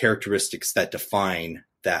 and the characteristics that define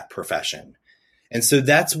that profession. And so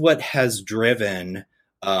that's what has driven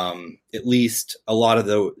at least a lot of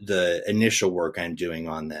the initial work I'm doing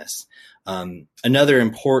on this. Another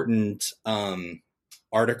important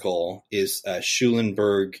article is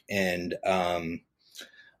Schulenberg and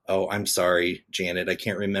I'm sorry, Janet, I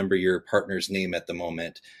can't remember your partner's name at the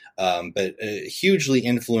moment, but a hugely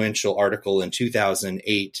influential article in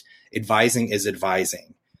 2008, Advising is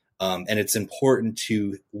Advising. And it's important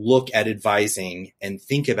to look at advising and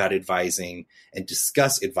think about advising and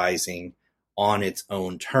discuss advising on its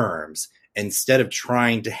own terms instead of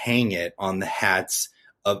trying to hang it on the hats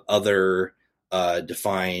of other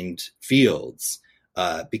defined fields,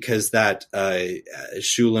 because that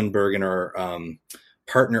Schulenberg and our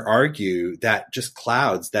partner argue that just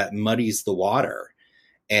clouds, that muddies the water.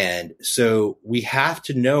 And so we have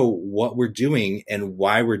to know what we're doing and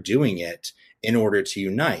why we're doing it in order to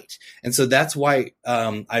unite. And so that's why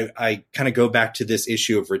I kind of go back to this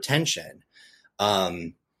issue of retention.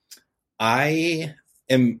 I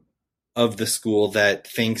am of the school that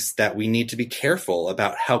thinks that we need to be careful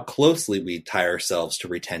about how closely we tie ourselves to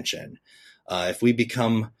retention. If we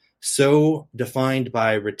become so defined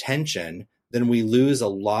by retention, then we lose a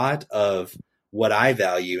lot of what I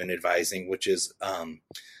value in advising, which is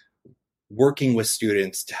working with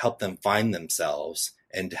students to help them find themselves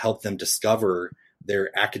and to help them discover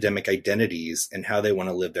their academic identities and how they want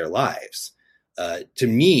to live their lives. To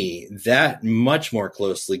me, that much more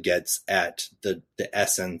closely gets at the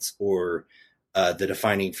essence or the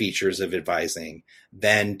defining features of advising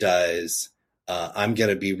than does I'm going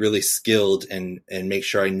to be really skilled and make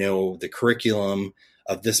sure I know the curriculum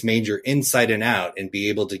of this major inside and out and be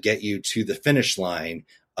able to get you to the finish line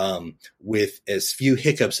with as few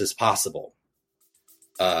hiccups as possible.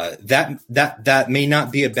 That may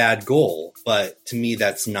not be a bad goal, but to me,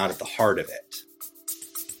 that's not at the heart of it.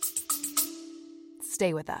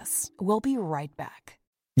 Stay with us. We'll be right back.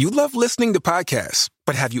 You love listening to podcasts,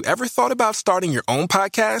 but have you ever thought about starting your own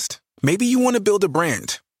podcast? Maybe you want to build a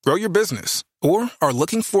brand, grow your business, or are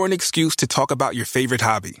looking for an excuse to talk about your favorite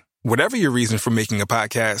hobby. Whatever your reason for making a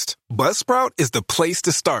podcast, Buzzsprout is the place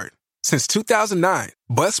to start. Since 2009,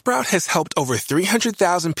 Buzzsprout has helped over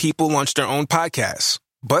 300,000 people launch their own podcasts.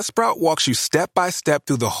 Buzzsprout walks you step by step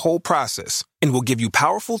through the whole process and will give you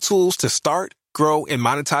powerful tools to start, grow, and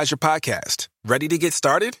monetize your podcast. Ready to get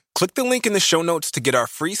started? Click the link in the show notes to get our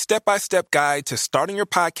free step-by-step guide to starting your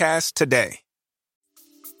podcast today.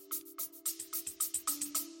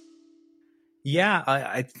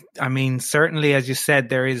 Yeah, I mean, certainly, as you said,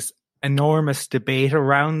 there is enormous debate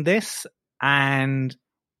around this, and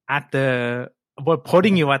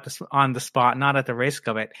putting you on the spot, not at the risk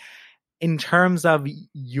of it. In terms of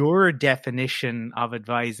your definition of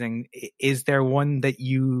advising, is there one that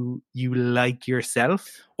you like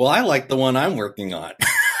yourself? Well, I like the one I'm working on.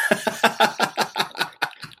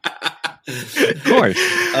 Of course.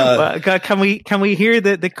 Can we hear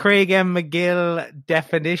the Craig M. McGill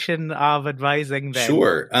definition of advising then?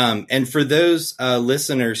 Sure. And for those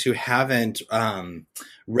listeners who haven't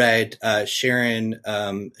read Sharon,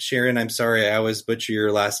 I'm sorry, I always butcher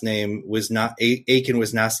your last name, was not Aiken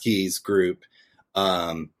Wisniewski's group.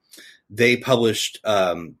 They published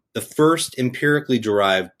the first empirically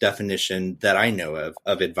derived definition that I know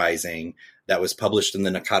of advising that was published in the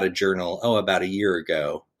NACADA Journal, about a year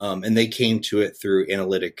ago. And they came to it through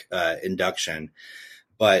analytic induction.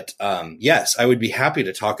 But yes, I would be happy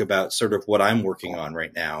to talk about sort of what I'm working on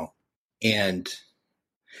right now. And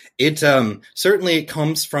it certainly it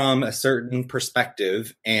comes from a certain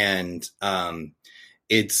perspective, and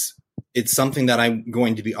it's something that I'm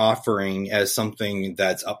going to be offering as something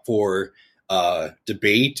that's up for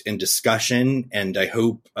debate and discussion. And I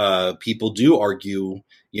hope people do argue,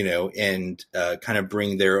 and kind of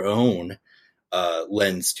bring their own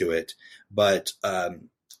lens to it. But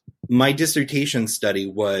my dissertation study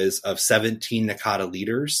was of 17 NACADA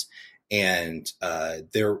leaders, and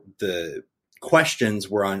the questions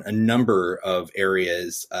were on a number of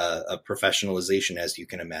areas of professionalization, as you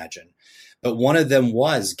can imagine. But one of them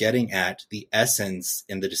was getting at the essence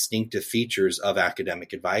and the distinctive features of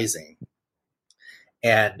academic advising.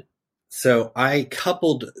 And so I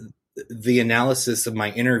coupled the analysis of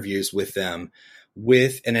my interviews with them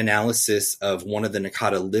with an analysis of one of the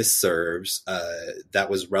NACADA listservs that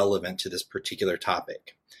was relevant to this particular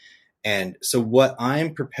topic. And so what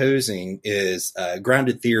I'm proposing is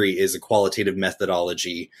grounded theory is a qualitative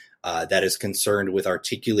methodology that is concerned with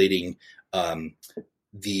articulating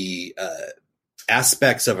the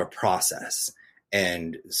aspects of a process.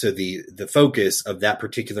 And so the focus of that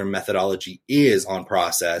particular methodology is on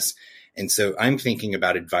process. And so I'm thinking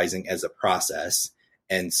about advising as a process.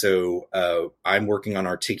 And so I'm working on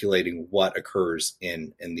articulating what occurs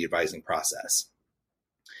in the advising process.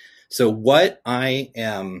 So what I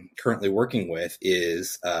am currently working with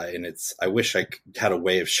is, and I wish I had a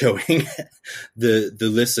way of showing the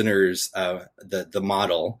listeners the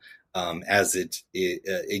model as it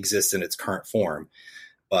exists in its current form.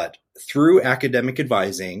 But through academic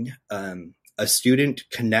advising, a student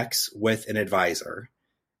connects with an advisor,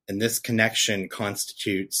 and this connection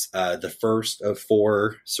constitutes the first of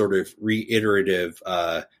four sort of reiterative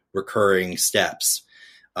recurring steps.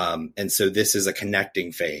 And so this is a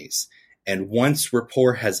connecting phase. And once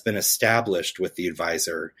rapport has been established with the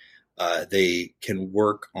advisor, they can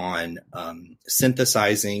work on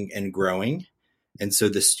synthesizing and growing. And so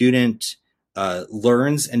the student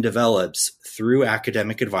learns and develops through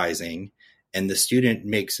academic advising, and the student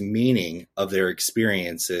makes meaning of their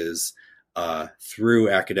experiences through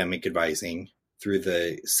academic advising, through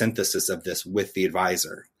the synthesis of this with the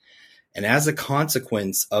advisor. And as a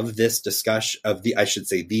consequence of this discussion,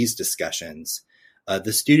 these discussions,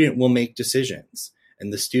 the student will make decisions,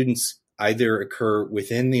 and the students either occur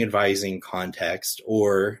within the advising context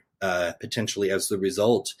or potentially as the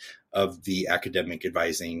result of the academic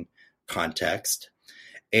advising context.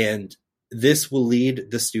 And this will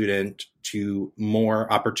lead the student to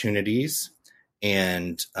more opportunities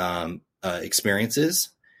and experiences.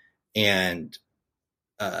 And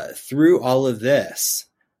through all of this,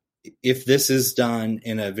 if this is done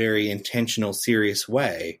in a very intentional, serious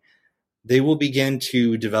way, they will begin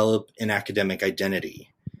to develop an academic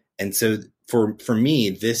identity. And so for me,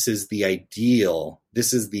 this is the ideal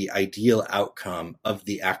outcome of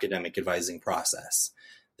the academic advising process,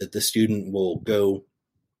 that the student will go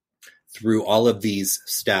through all of these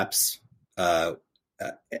steps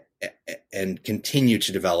and continue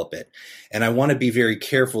to develop it. And I want to be very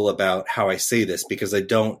careful about how I say this, because I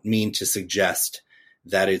don't mean to suggest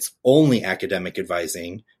that it's only academic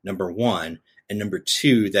advising, number one, and number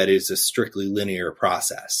two, that is a strictly linear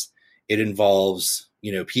process. It involves,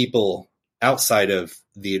 people outside of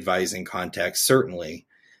the advising context, certainly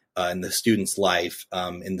in the student's life,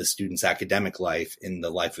 in the student's academic life, in the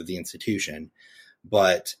life of the institution.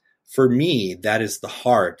 But for me, that is the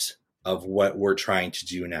heart of what we're trying to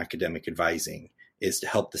do in academic advising, is to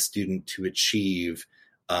help the student to achieve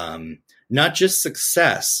not just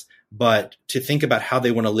success, but to think about how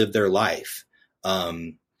they want to live their life,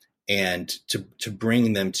 and to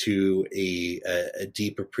bring them to a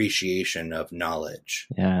deep appreciation of knowledge.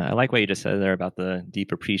 Yeah, I like what you just said there about the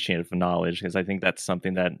deep appreciation of knowledge, because I think that's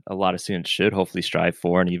something that a lot of students should hopefully strive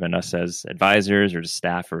for, and even us as advisors or just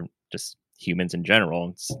staff or just humans in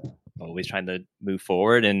general. It's always trying to move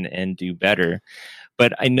forward and do better.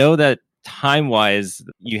 But I know that time-wise,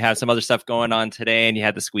 you have some other stuff going on today, and you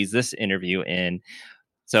had to squeeze this interview in.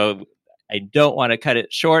 So I don't want to cut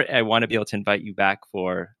it short. I want to be able to invite you back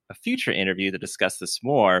for a future interview to discuss this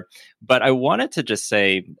more. But I wanted to just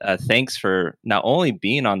say thanks for not only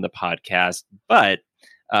being on the podcast, but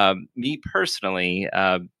me personally,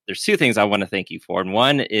 there's two things I want to thank you for. And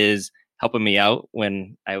one is helping me out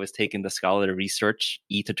when I was taking the Scholarly Research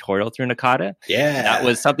e-tutorial through NACADA. Yeah. That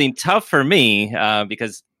was something tough for me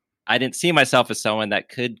because I didn't see myself as someone that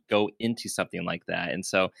could go into something like that. And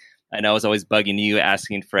so I know I was always bugging you,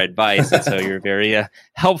 asking for advice. And so you're very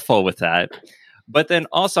helpful with that. But then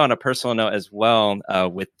also on a personal note as well,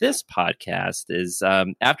 with this podcast is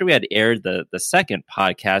after we had aired the second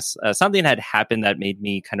podcast, something had happened that made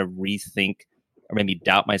me kind of rethink or maybe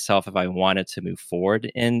doubt myself if I wanted to move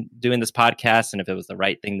forward in doing this podcast, and if it was the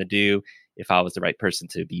right thing to do, if I was the right person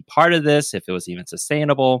to be part of this, if it was even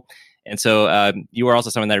sustainable. And so you were also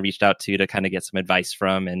someone that I reached out to kind of get some advice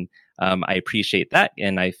from, and I appreciate that.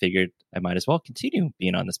 And I figured I might as well continue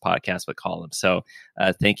being on this podcast with Colum. So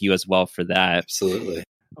thank you as well for that. Absolutely.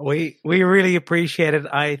 We really appreciate it.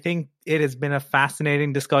 I think it has been a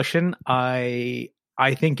fascinating discussion.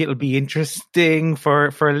 I think it'll be interesting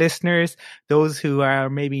for listeners, those who are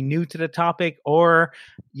maybe new to the topic, or,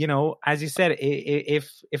 as you said,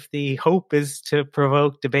 if the hope is to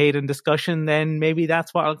provoke debate and discussion, then maybe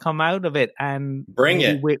that's what will come out of it. And bring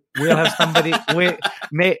it. We'll have somebody.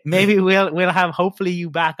 Maybe we'll have hopefully you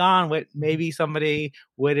back on with maybe somebody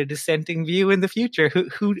with a dissenting view in the future.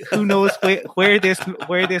 Who knows where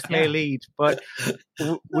this may lead? But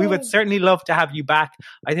we would certainly love to have you back.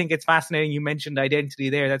 I think it's fascinating. You mentioned identity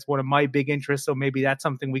there. That's one of my big interests. So maybe that's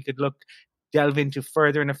something we could delve into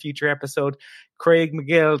further in a future episode. Craig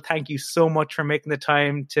McGill, thank you so much for making the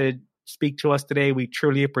time to speak to us today. We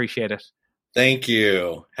truly appreciate it. Thank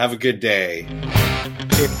you. Have a good day.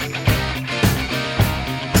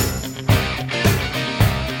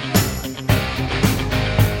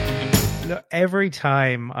 Every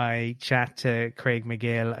time I chat to Craig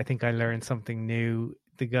McGill, I think I learn something new.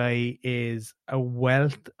 The guy is a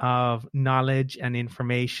wealth of knowledge and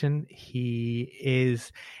information. He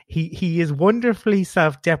is wonderfully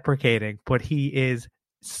self-deprecating, but he is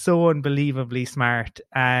so unbelievably smart.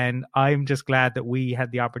 And I'm just glad that we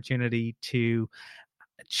had the opportunity to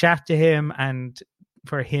chat to him, and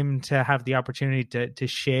for him to have the opportunity to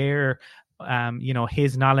share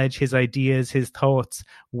his knowledge, his ideas, his thoughts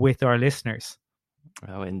with our listeners.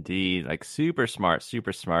 Oh, indeed. Like super smart.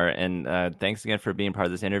 And thanks again for being part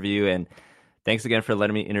of this interview. And thanks again for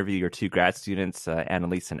letting me interview your two grad students,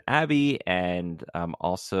 Annalise and Abby, and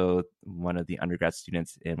also one of the undergrad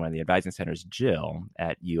students in one of the advising centers, Jill,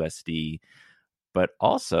 at USD. But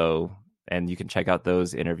also, and you can check out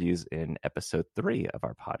those interviews in episode 3 of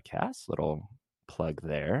our podcast, little plug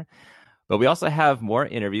there. But we also have more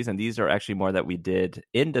interviews, and these are actually more that we did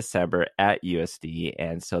in December at USD.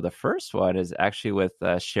 And so the first one is actually with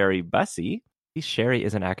Sherry Bussey. Sherry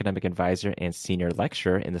is an academic advisor and senior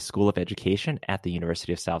lecturer in the School of Education at the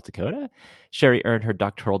University of South Dakota. Sherry earned her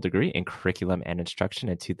doctoral degree in curriculum and instruction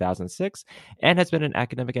in 2006 and has been an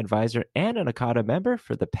academic advisor and an NACADA member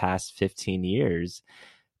for the past 15 years.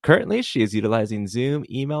 Currently, she is utilizing Zoom,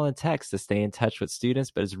 email, and text to stay in touch with students,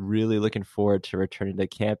 but is really looking forward to returning to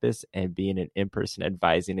campus and being in-person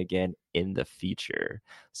advising again in the future.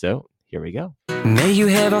 So Here we go. May you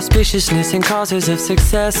have auspiciousness and causes of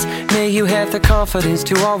success. May you have the confidence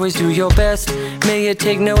to always do your best. May you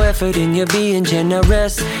take no effort in your being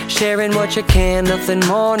generous, sharing what you can, nothing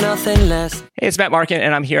more, nothing less. Hey, it's Matt Markin,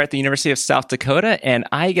 and I'm here at the University of South Dakota, and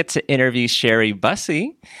I get to interview Sherry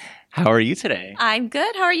Bussey. How are you today? I'm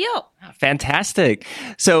good. How are you? Fantastic.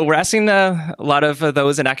 So we're asking a lot of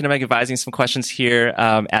those in academic advising some questions here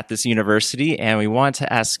at this university, and we want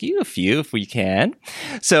to ask you a few if we can.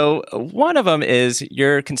 So one of them is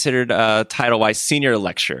you're considered a Title-wise senior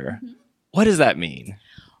lecturer. Mm-hmm. What does that mean?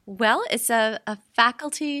 Well, it's a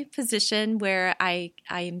faculty position where I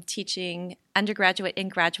am teaching undergraduate and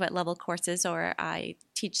graduate level courses, or I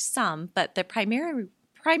teach some, but the primary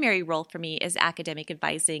role for me is academic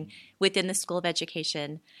advising within the School of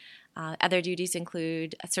Education. Other duties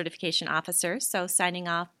include a certification officer, so signing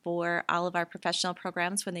off for all of our professional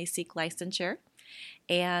programs when they seek licensure,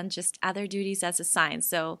 and just other duties as assigned.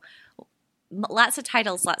 So lots of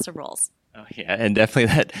titles, lots of roles. Oh, yeah, and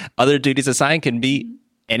definitely that other duties assigned can be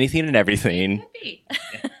anything and everything. It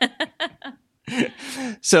could be.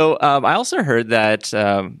 So I also heard that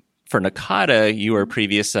for NACADA, you were a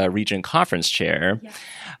previous region conference chair.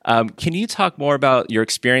 Yeah. Can you talk more about your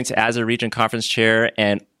experience as a region conference chair?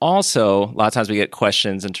 And also, a lot of times we get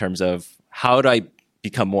questions in terms of how do I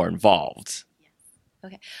become more involved?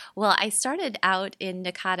 Okay. Well, I started out in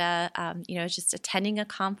NACADA, just attending a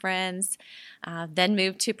conference, then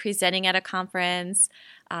moved to presenting at a conference.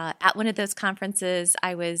 At one of those conferences,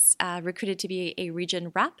 I was recruited to be a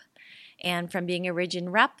region rep. And from being a region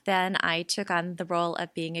rep, then I took on the role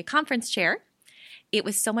of being a conference chair. It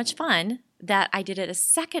was so much fun that I did it a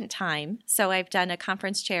second time. So I've done a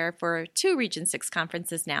conference chair for 2 Region 6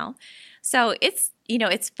 conferences now. So it's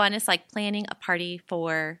fun. It's like planning a party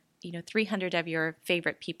for 300 of your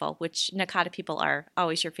favorite people, which NACADA people are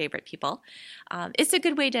always your favorite people. It's a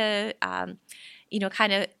good way to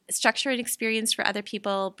kind of structure an experience for other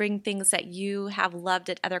people, bring things that you have loved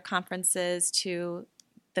at other conferences to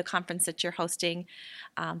the conference that you're hosting.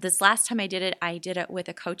 This last time I did it with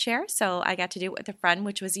a co-chair. So I got to do it with a friend,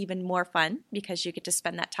 which was even more fun because you get to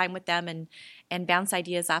spend that time with them and bounce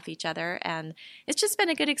ideas off each other. And it's just been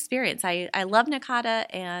a good experience. I love NACADA,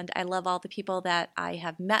 and I love all the people that I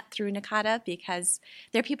have met through NACADA because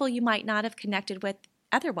they're people you might not have connected with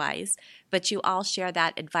otherwise, but you all share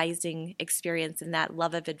that advising experience and that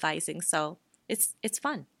love of advising. So it's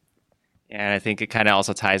fun. And I think it kind of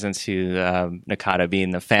also ties into NACADA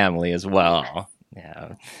being the family as well.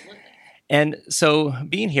 Yeah. And so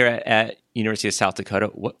being here at University of South Dakota,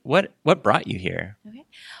 what brought you here? Okay.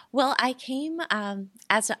 Well, I came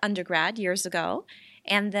as an undergrad years ago,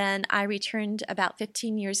 and then I returned about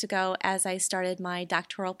 15 years ago as I started my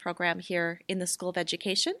doctoral program here in the School of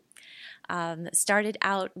Education. Started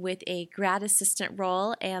out with a grad assistant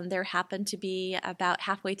role, and there happened to be about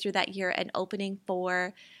halfway through that year an opening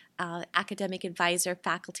for academic advisor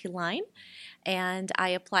faculty line, and I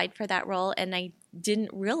applied for that role, and I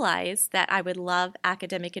didn't realize that I would love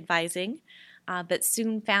academic advising, but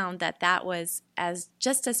soon found that was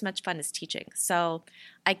just as much fun as teaching. So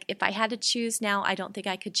if I had to choose now, I don't think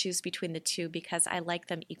I could choose between the two because I like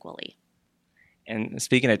them equally. And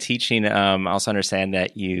speaking of teaching, I also understand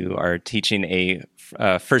that you are teaching a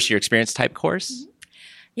first-year experience type course. Mm-hmm.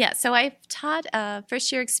 Yeah, so I've taught a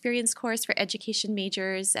first-year experience course for education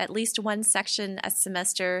majors, at least one section a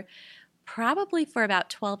semester, probably for about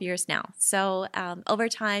 12 years now. So over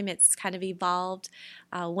time, it's kind of evolved.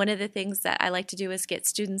 One of the things that I like to do is get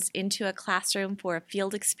students into a classroom for a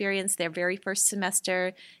field experience their very first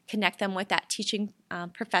semester, connect them with that teaching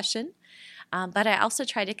profession. But I also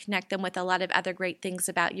try to connect them with a lot of other great things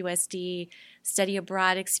about USD, study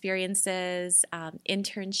abroad experiences,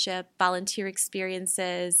 internship, volunteer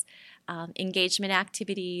experiences, engagement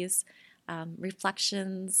activities,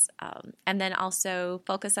 reflections, and then also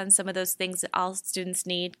focus on some of those things that all students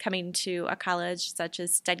need coming to a college, such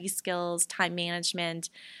as study skills, time management,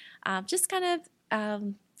 just kind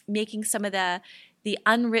of making some of the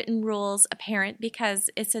unwritten rules apparent because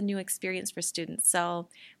it's a new experience for students. So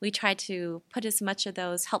we try to put as much of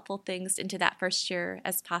those helpful things into that first year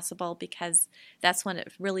as possible because that's when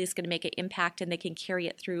it really is going to make an impact and they can carry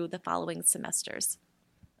it through the following semesters.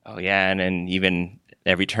 Oh, yeah. And even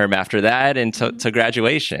every term after that and to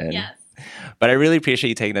graduation. Yes. But I really appreciate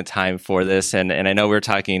you taking the time for this. And I know we were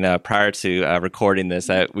talking prior to recording this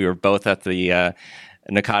that we were both at the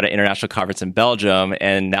NACADA International Conference in Belgium.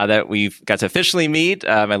 And now that we've got to officially meet,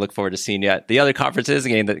 I look forward to seeing you at the other conferences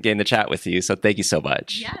and getting the chat with you. So thank you so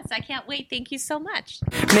much. Yes, I can't wait. Thank you so much.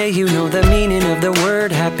 May you know the meaning of the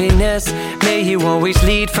word happiness. May you always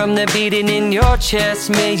lead from the beating in your chest.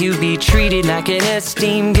 May you be treated like an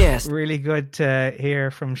esteemed guest. Really good to hear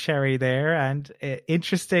from Sherry there, and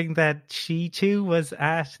interesting that she too was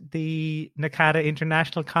at the NACADA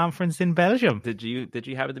International Conference in Belgium. Did you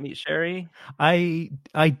happen to meet Sherry?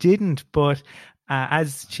 I didn't, but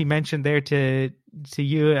as she mentioned there to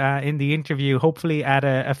you in the interview, hopefully at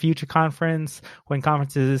a future conference, when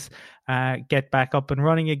conferences get back up and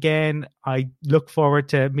running again, I look forward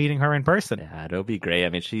to meeting her in person. Yeah, it'll be great. I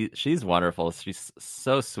mean, she's wonderful. She's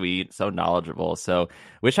so sweet, so knowledgeable. So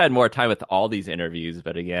wish I had more time with all these interviews,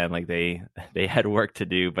 but again, like they had work to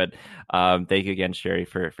do. But thank you again, Sherry,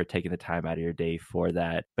 for taking the time out of your day for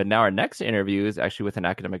that. But now our next interview is actually with an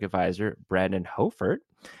academic advisor, Brandon Hofert.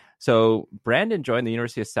 So Brandon joined the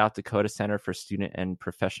University of South Dakota Center for Student and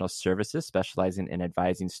Professional Services, specializing in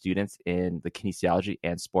advising students in the kinesiology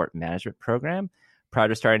and sport management program. Prior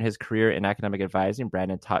to starting his career in academic advising,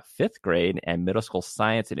 Brandon taught 5th grade and middle school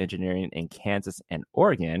science and engineering in Kansas and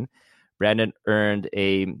Oregon. Brandon earned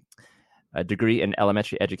a degree in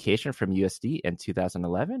elementary education from USD in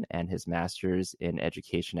 2011 and his master's in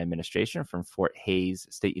education administration from Fort Hays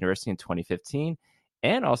State University in 2015.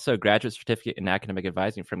 And also a graduate certificate in academic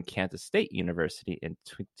advising from Kansas State University in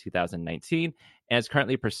 2019, and is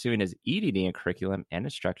currently pursuing his EDD in curriculum and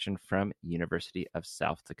instruction from University of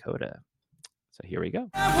South Dakota. So here we go.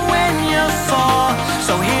 When you fall,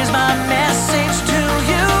 so here's my message to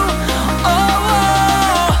you.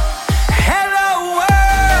 Hello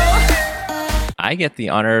world. I get the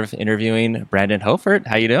honor of interviewing Brandon Hofert.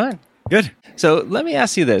 How you doing? Good. So let me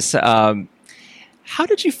ask you this. How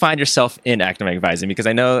did you find yourself in academic advising? Because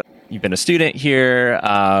I know you've been a student here,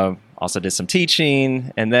 also did some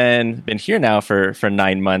teaching, and then been here now for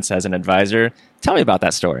 9 months as an advisor. Tell me about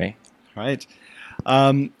that story. Right.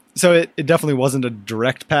 So it definitely wasn't a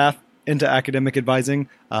direct path into academic advising,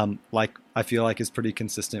 like I feel like is pretty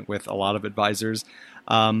consistent with a lot of advisors.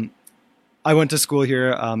 I went to school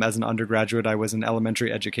here as an undergraduate. I was an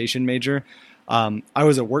elementary education major. I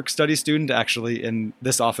was a work study student actually in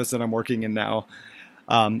this office that I'm working in now.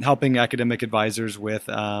 Helping academic advisors with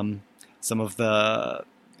some of the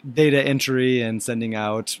data entry and sending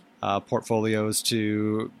out portfolios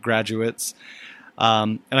to graduates.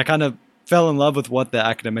 And I kind of fell in love with what the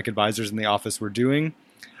academic advisors in the office were doing.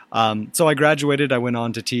 So I graduated. I went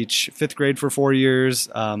on to teach 5th grade for 4 years,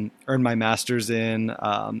 earned my master's in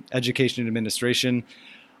education and administration,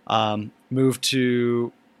 moved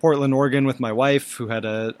to Portland, Oregon with my wife, who had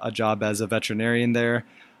a job as a veterinarian there.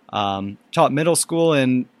 Taught middle school,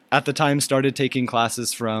 and at the time started taking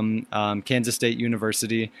classes from Kansas State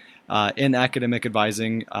University in academic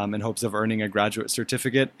advising in hopes of earning a graduate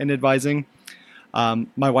certificate in advising.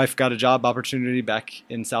 My wife got a job opportunity back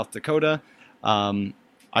in South Dakota.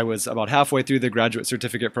 I was about halfway through the graduate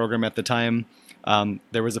certificate program at the time.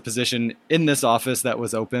 There was a position in this office that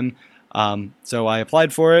was open, so I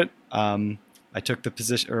applied for it. I took the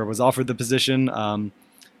position, or was offered the position, and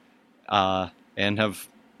have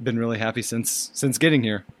been really happy since getting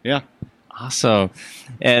here. Yeah. Awesome.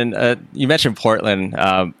 And you mentioned Portland.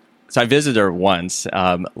 So I visited her once,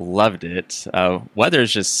 loved it.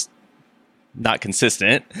 Weather's just not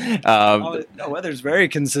consistent. The weather's very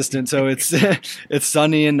consistent. So it's it's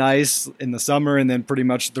sunny and nice in the summer, and then pretty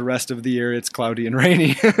much the rest of the year it's cloudy and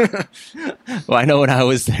rainy. Well, I know when I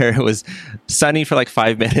was there, it was sunny for like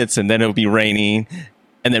 5 minutes, and then it would be raining,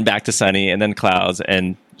 and then back to sunny, and then clouds,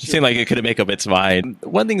 and it seemed like it couldn't make up its mind.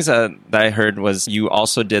 One thing that I heard was you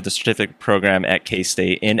also did the certificate program at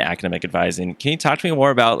K-State in academic advising. Can you talk to me more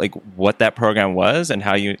about like what that program was and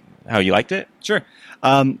how you liked it? Sure.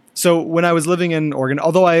 So when I was living in Oregon,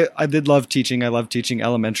 although I did love teaching, I loved teaching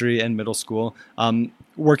elementary and middle school.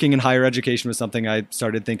 Working in higher education was something I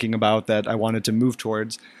started thinking about that I wanted to move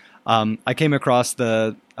towards. I came across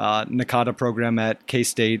the NACADA program at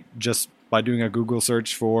K-State just by doing a Google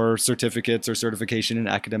search for certificates or certification in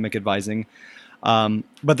academic advising.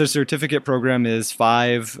 But the certificate program is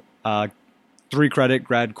 5 3-credit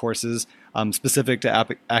grad courses specific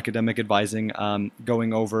to academic advising,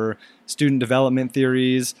 going over student development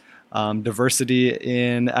theories, diversity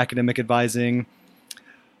in academic advising,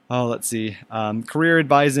 career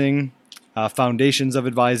advising, foundations of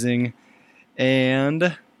advising,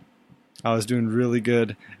 and I was doing really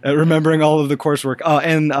good at remembering all of the coursework,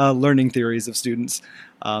 and learning theories of students,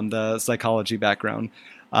 the psychology background.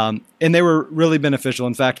 And they were really beneficial.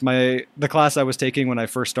 In fact, the class I was taking when I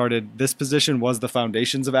first started this position was the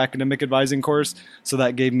Foundations of Academic Advising course. So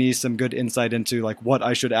that gave me some good insight into like what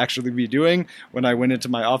I should actually be doing when I went into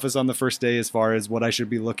my office on the first day, as far as what I should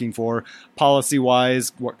be looking for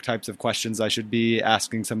policy-wise, what types of questions I should be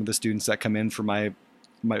asking some of the students that come in for my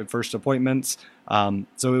first appointments.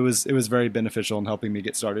 So it was very beneficial in helping me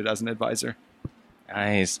get started as an advisor.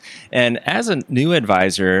 Nice. And as a new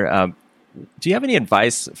advisor, do you have any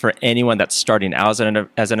advice for anyone that's starting out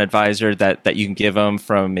as an advisor that you can give them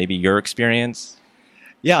from maybe your experience?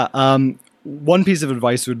 Yeah. One piece of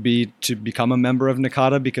advice would be to become a member of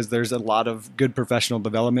NACADA, because there's a lot of good professional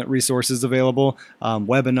development resources available,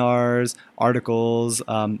 webinars, articles.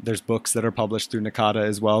 There's books that are published through NACADA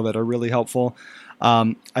as well that are really helpful.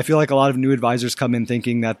 I feel like a lot of new advisors come in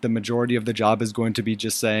thinking that the majority of the job is going to be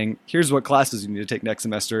just saying, here's what classes you need to take next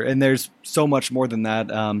semester. And there's so much more than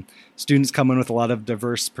that. Students come in with a lot of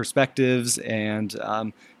diverse perspectives and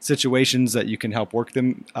situations that you can help work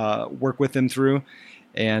with them through.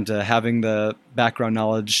 And having the background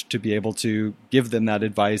knowledge to be able to give them that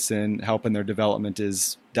advice and help in their development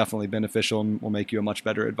is definitely beneficial and will make you a much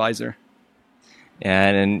better advisor.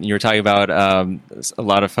 And you were talking about a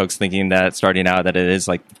lot of folks thinking that starting out that it is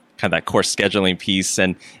like kind of that course scheduling piece.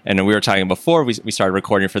 And we were talking before we started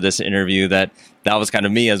recording for this interview that was kind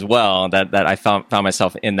of me as well, that I found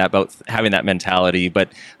myself in that, both having that mentality, but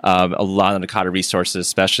a lot of the NACADA resources,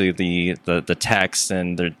 especially the texts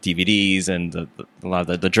and the DVDs and a lot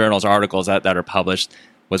of the journals, articles that are published,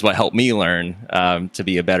 was what helped me learn to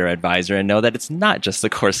be a better advisor and know that it's not just the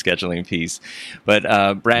course scheduling piece.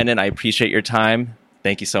 But Brandon, I appreciate your time.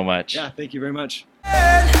 Thank you so much. Yeah, thank you very much.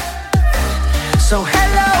 So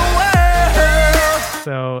hello world.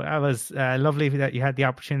 So that was lovely that you had the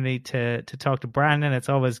opportunity to talk to Brandon. It's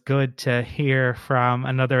always good to hear from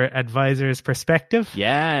another advisor's perspective.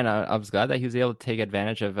 Yeah, and I was glad that he was able to take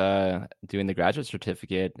advantage of doing the graduate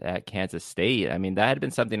certificate at Kansas State. I mean, that had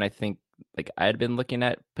been something I think I had been looking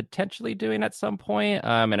at potentially doing at some point.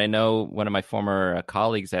 And I know one of my former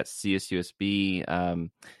colleagues at CSUSB,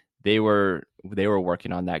 they were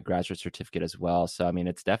working on that graduate certificate as well. So, I mean,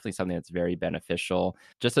 it's definitely something that's very beneficial.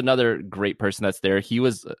 Just another great person that's there. He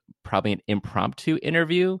was probably an impromptu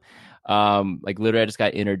interview. Literally I just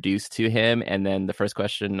got introduced to him. And then the first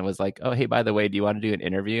question was like, oh, hey, by the way, do you want to do an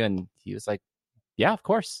interview? And he was like, yeah, of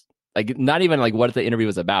course. Like, not even like what the interview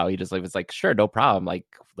was about. He just was like, sure, no problem. Like,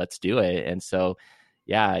 let's do it. And so,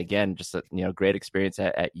 yeah, again, just a great experience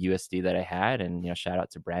at USD that I had, and shout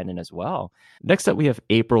out to Brandon as well. Next up, we have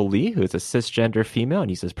April Lee, who is a cisgender female and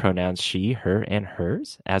uses pronouns she, her, and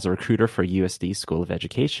hers. As a recruiter for USD School of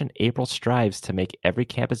Education, April strives to make every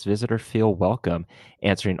campus visitor feel welcome,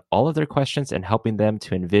 answering all of their questions and helping them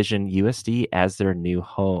to envision USD as their new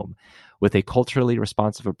home. With a culturally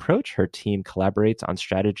responsive approach, her team collaborates on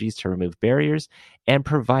strategies to remove barriers and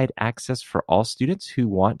provide access for all students who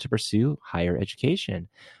want to pursue higher education.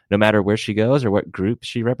 No matter where she goes or what group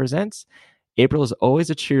she represents, April is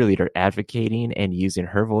always a cheerleader, advocating and using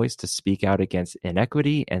her voice to speak out against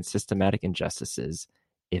inequity and systematic injustices.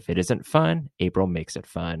 If it isn't fun, April makes it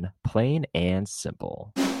fun. Plain and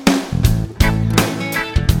simple.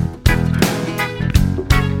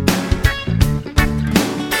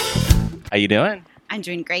 How you doing? I'm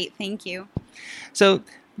doing great, thank you. So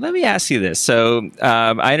let me ask you this. So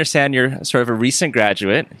I understand you're sort of a recent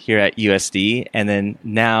graduate here at USD, and then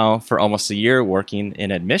now for almost a year working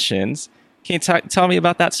in admissions. Can you tell me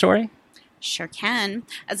about that story? Sure can.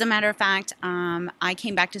 As a matter of fact, I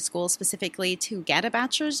came back to school specifically to get a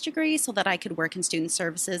bachelor's degree so that I could work in student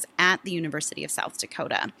services at the University of South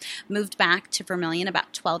Dakota. Moved back to Vermilion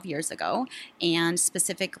about 12 years ago, and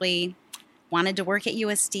specifically wanted to work at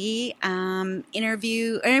USD, I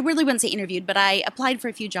really wouldn't say interviewed, but I applied for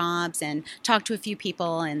a few jobs and talked to a few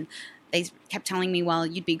people, and they kept telling me, well,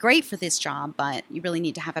 you'd be great for this job, but you really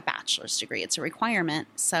need to have a bachelor's degree. It's a requirement.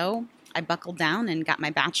 So I buckled down and got my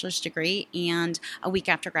bachelor's degree, and a week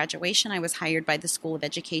after graduation, I was hired by the School of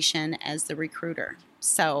Education as the recruiter.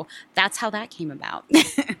 So that's how that came about.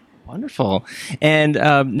 Wonderful. And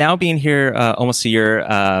now being here almost a year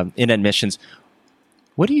in admissions,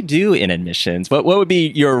 what do you do in admissions? What would be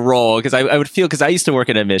your role? Because I would feel, because I used to work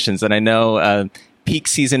in admissions, and I know peak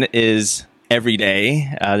season is every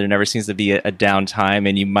day. There never seems to be a downtime,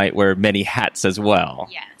 and you might wear many hats as well.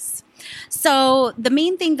 Yes. So the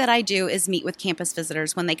main thing that I do is meet with campus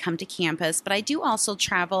visitors when they come to campus, but I do also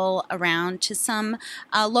travel around to some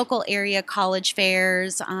local area college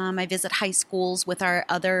fairs. I visit high schools with our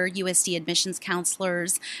other USD admissions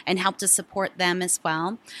counselors and help to support them as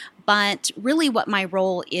well. But really what my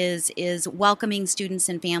role is welcoming students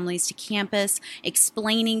and families to campus,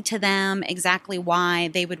 explaining to them exactly why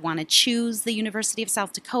they would want to choose the University of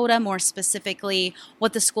South Dakota, more specifically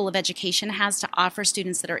what the School of Education has to offer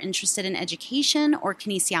students that are interested in education or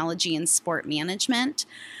kinesiology and sport management.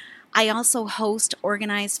 I also host,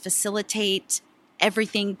 organize, facilitate,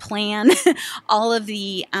 everything plan all of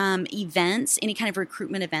the events, any kind of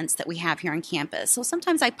recruitment events that we have here on campus. So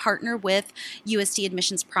sometimes I partner with USD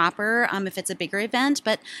Admissions proper if it's a bigger event,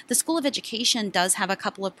 but the School of Education does have a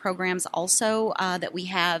couple of programs also that we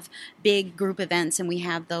have big group events and we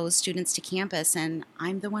have those students to campus, and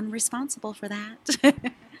I'm the one responsible for that.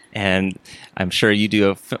 And I'm sure you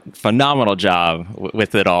do a phenomenal job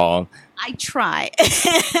with it all. I try.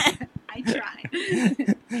 I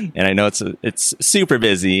try. And I know it's super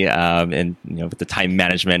busy, and with the time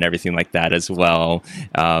management and everything like that as well.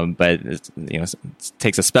 But it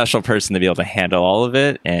takes a special person to be able to handle all of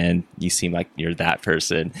it, and you seem like you're that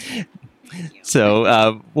person.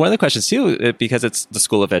 So one of the questions too, because it's the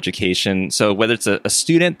School of Education, so whether it's a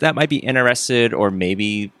student that might be interested, or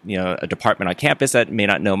maybe a department on campus that may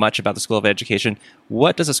not know much about the School of Education,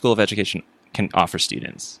 what does the School of Education can offer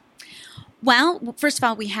students? Well, first of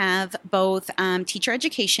all, we have both teacher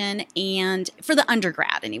education and for the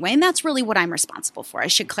undergrad anyway, and that's really what I'm responsible for. I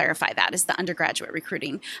should clarify that is the undergraduate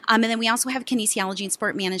recruiting. And then we also have kinesiology and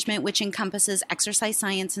sport management, which encompasses exercise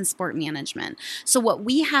science and sport management. So what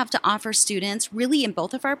we have to offer students really in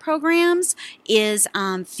both of our programs is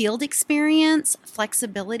field experience,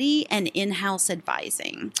 flexibility, and in-house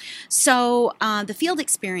advising. So the field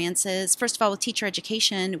experiences, first of all, with teacher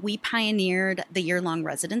education, we pioneered the year-long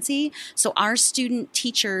residency. So our student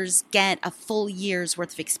teachers get a full year's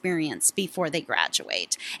worth of experience before they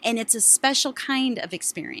graduate. And it's a special kind of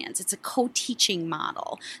experience. It's a co-teaching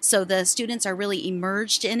model. So the students are really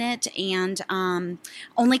immersed in it and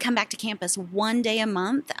only come back to campus one day a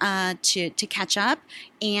month to catch up.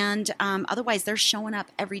 And otherwise, they're showing up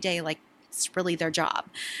every day like it's really their job.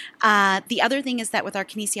 The other thing is that with our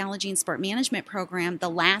kinesiology and sport management program, the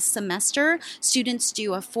last semester, students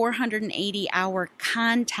do a 480-hour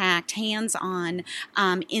contact, hands-on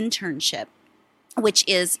internship, which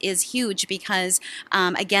is huge because,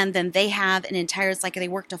 again, then they have an entire, it's like they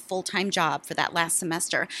worked a full-time job for that last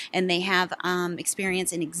semester, and they have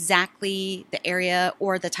experience in exactly the area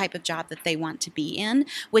or the type of job that they want to be in,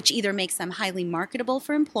 which either makes them highly marketable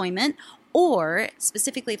for employment, or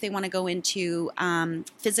specifically if they want to go into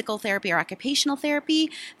physical therapy or occupational therapy,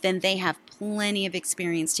 then they have plenty of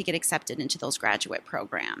experience to get accepted into those graduate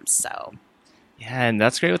programs. So, yeah, and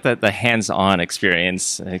that's great with the hands-on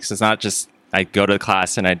experience. It's not just I go to the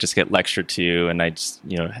class and I just get lectured to and I just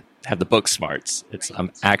have the book smarts. It's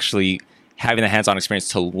I'm actually having the hands-on experience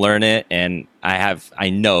to learn it, and I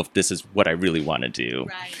know if this is what I really want to do.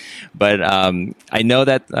 Right. But I know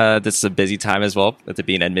that this is a busy time as well with it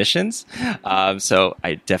being admissions. So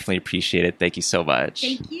I definitely appreciate it. Thank you so much.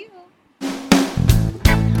 Thank you.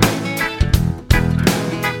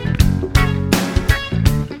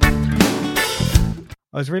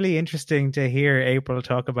 It was really interesting to hear April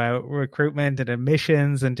talk about recruitment and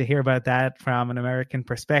admissions and to hear about that from an American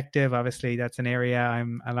perspective. Obviously, that's an area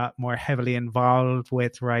I'm a lot more heavily involved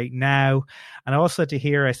with right now. And also to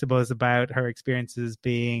hear, I suppose, about her experiences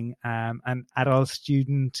being an adult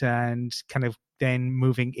student and kind of then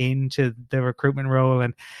moving into the recruitment role.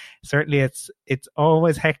 And certainly it's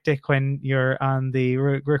always hectic when you're on the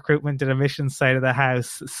recruitment and admissions side of the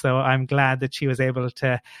house. So I'm glad that she was able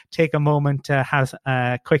to take a moment to have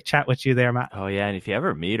a quick chat with you there, Matt. Oh yeah, and if you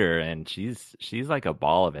ever meet her, and she's like a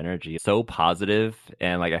ball of energy, so positive,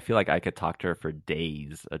 and like I feel like I could talk to her for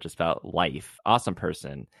days just about life. Awesome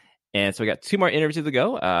person. And so we got 2 more interviews to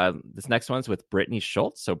go. This next one's with Brittany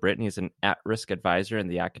Schultz. So Brittany is an at-risk advisor in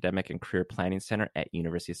the Academic and Career Planning Center at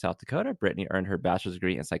University of South Dakota. Brittany earned her bachelor's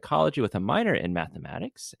degree in psychology with a minor in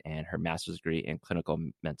mathematics and her master's degree in clinical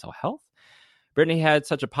mental health. Brittany had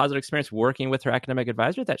such a positive experience working with her academic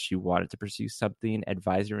advisor that she wanted to pursue something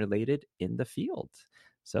advisory related in the field.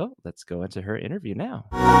 So let's go into her interview now.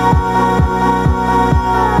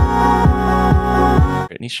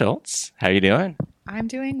 Brittany Schultz, how are you doing? I'm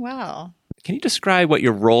doing well. Can you describe what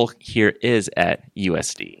your role here is at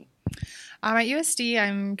USD? At USD,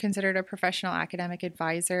 I'm considered a professional academic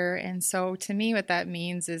advisor. And so to me, what that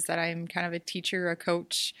means is that I'm kind of a teacher, a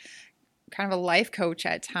coach, kind of a life coach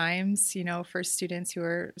at times, for students who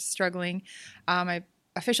are struggling. I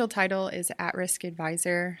official title is at-risk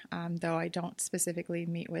advisor, though I don't specifically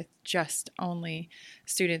meet with just only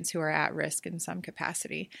students who are at risk in some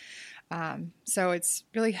capacity. So it's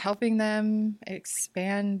really helping them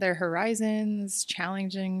expand their horizons,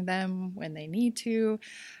 challenging them when they need to,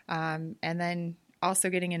 and then also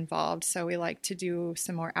getting involved. So we like to do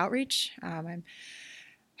some more outreach. I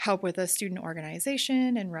help with a student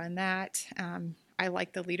organization and run that. I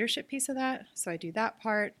like the leadership piece of that, so I do that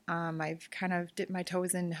part. I've kind of dipped my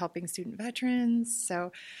toes in helping student veterans,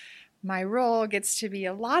 so my role gets to be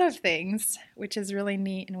a lot of things, which is really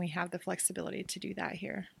neat, and we have the flexibility to do that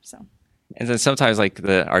here. So. And then sometimes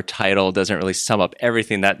our title doesn't really sum up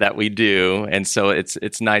everything that we do, and so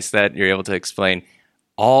it's nice that you're able to explain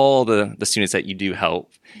all the students that you do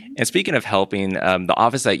help. And speaking of helping, the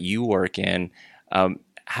office that you work in,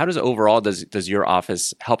 how does your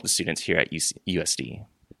office help the students here at USD?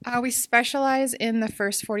 We specialize in the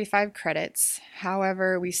first 45 credits.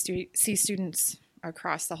 However, we see students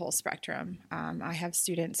across the whole spectrum. I have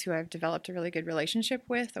students who I've developed a really good relationship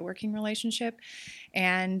with, a working relationship,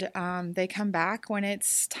 and they come back when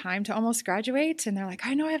it's time to almost graduate, and they're like,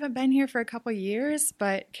 I know I haven't been here for a couple years,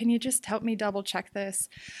 but can you just help me double check this?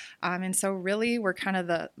 And so really we're kind of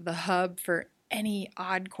the hub for any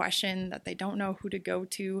odd question that they don't know who to go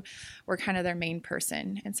to. We're kind of their main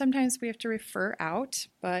person. And sometimes we have to refer out,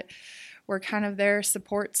 but we're kind of their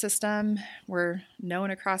support system. We're known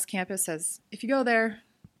across campus as, if you go there,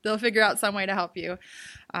 they'll figure out some way to help you.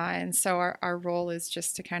 And so our role is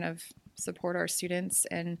just to kind of support our students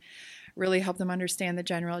and really help them understand the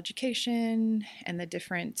general education and the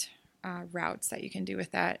different routes that you can do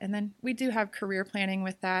with that. And then we do have career planning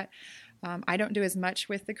with that. I don't do as much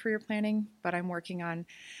with the career planning, but I'm working on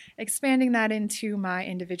expanding that into my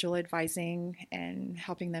individual advising and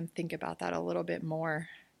helping them think about that a little bit more,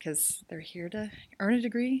 because they're here to earn a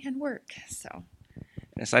degree and work. So,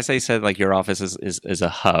 as I said, your office is a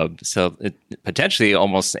hub. So potentially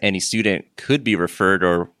almost any student could be referred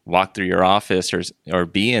or walk through your office or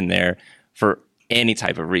be in there for any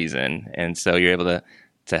type of reason. And so you're able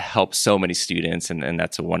to help so many students, and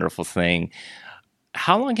that's a wonderful thing.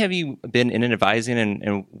 How long have you been in advising,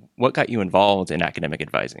 and what got you involved in academic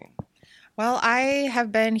advising? Well, I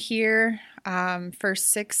have been here for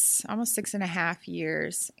almost 6.5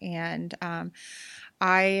 years. And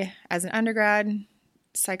I, as an undergrad,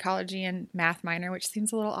 psychology and math minor, which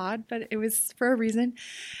seems a little odd, but it was for a reason.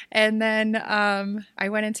 And then I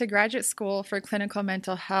went into graduate school for clinical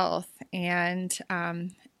mental health, and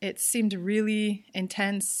it seemed really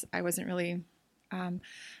intense. I wasn't really...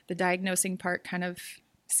 the diagnosing part kind of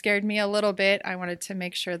scared me a little bit. I wanted to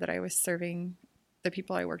make sure that I was serving the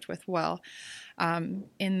people I worked with well.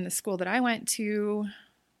 In the school that I went to,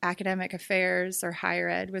 academic affairs or higher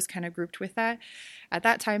ed was kind of grouped with that. At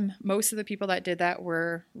that time, most of the people that did that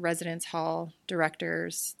were residence hall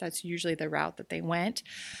directors. That's usually the route that they went.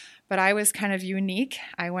 But I was kind of unique.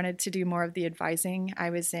 I wanted to do more of the advising. I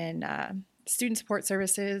was in student support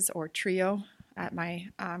services, or TRIO, at my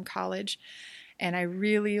college. And I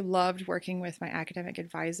really loved working with my academic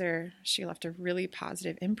advisor. She left a really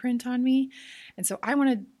positive imprint on me. And so I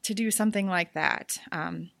wanted to do something like that.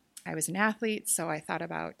 I was an athlete, so I thought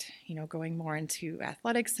about, going more into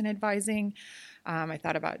athletics and advising. I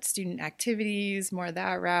thought about student activities, more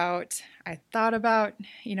that route. I thought about,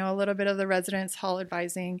 a little bit of the residence hall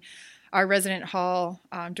advising, our resident hall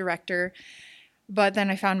director. But then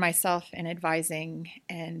I found myself in advising,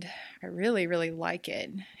 and I really, really like it.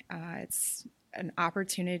 It's an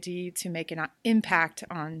opportunity to make an impact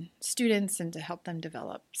on students and to help them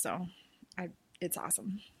develop. So it's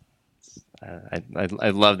awesome. I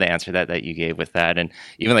love the answer that you gave with that. And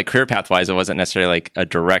even career path wise, it wasn't necessarily a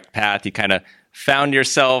direct path. You kind of found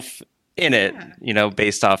yourself in it,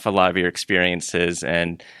 based off a lot of your experiences.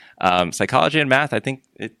 And psychology and math, I think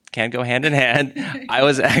it can go hand in hand. I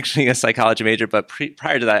was actually a psychology major, but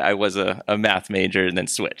prior to that, I was a math major and then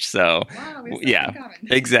switched. So, wow, yeah,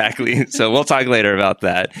 exactly. So we'll talk later about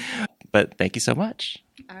that. But thank you so much.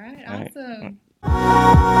 All right, awesome.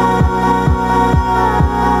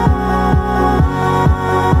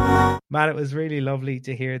 Matt, it was really lovely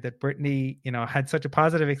to hear that Brittany, had such a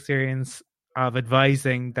positive experience of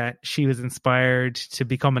advising that she was inspired to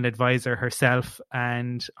become an advisor herself.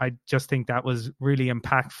 And I just think that was really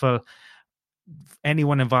impactful.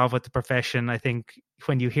 Anyone involved with the profession, I think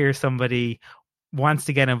when you hear somebody wants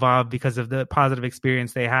to get involved because of the positive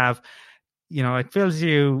experience they have, it fills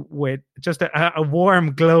you with just a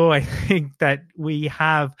warm glow. I think that we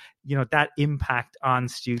have, that impact on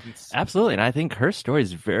students. Absolutely. And I think her story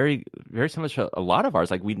is very, very similar to a lot of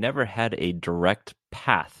ours. We never had a direct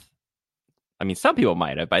path I mean, some people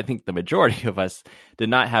might have, but I think the majority of us did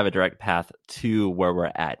not have a direct path to where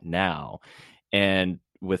we're at now. And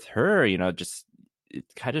with her, just it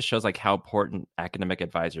kind of shows like how important academic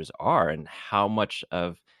advisors are and how much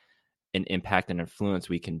of an impact and influence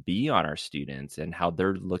we can be on our students and how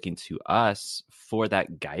they're looking to us for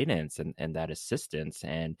that guidance and that assistance.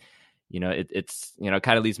 And, it's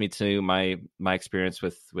kind of leads me to my experience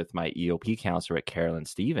with my EOP counselor at Carolyn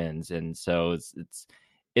Stevens. And so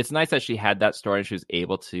it's nice that she had that story and she was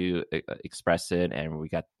able to express it, and we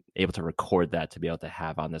got able to record that to be able to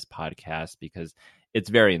have on this podcast, because it's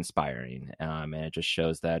very inspiring. And it just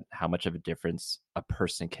shows that how much of a difference a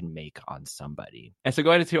person can make on somebody. And so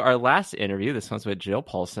going into our last interview, this one's with Jill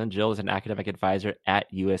Paulson. Jill is an academic advisor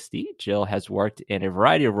at USD. Jill has worked in a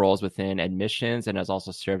variety of roles within admissions and has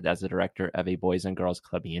also served as the director of a Boys and Girls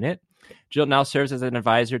Club unit. Jill now serves as an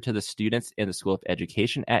advisor to the students in the School of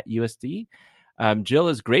Education at USD. Jill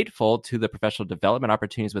is grateful to the professional development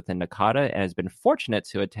opportunities within NACADA and has been fortunate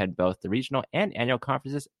to attend both the regional and annual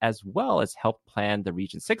conferences, as well as help plan the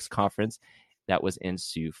Region 6 conference that was in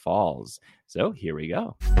Sioux Falls. So here we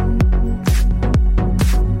go.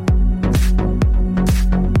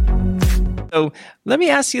 So let me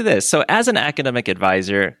ask you this. So as an academic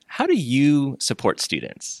advisor, how do you support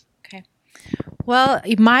students? Well,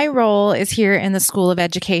 my role is here in the School of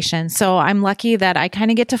Education. So I'm lucky that I kind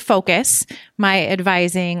of get to focus my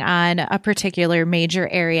advising on a particular major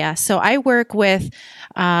area. So I work with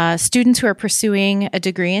students who are pursuing a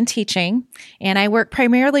degree in teaching, and I work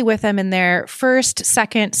primarily with them in their first,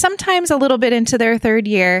 second, sometimes a little bit into their third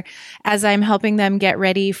year, as I'm helping them get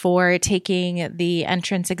ready for taking the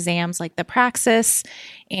entrance exams like the Praxis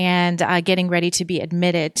and getting ready to be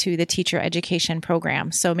admitted to the teacher education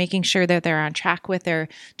program. So making sure that they're on track with their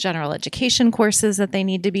general education courses that they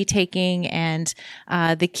need to be taking and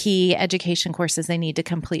the key education courses they need to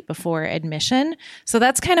complete before admission. So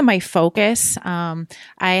that's kind of my focus. I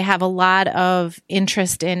have a lot of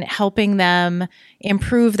interest in helping them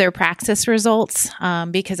improve their Praxis results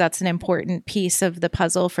because that's an important piece of the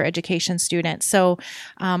puzzle for education students. So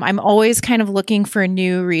I'm always kind of looking for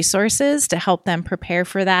new resources to help them prepare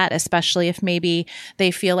for that, especially if maybe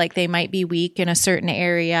they feel like they might be weak in a certain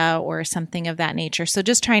area or something of that nature. So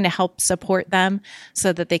just trying to help support them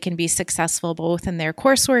so that they can be successful both in their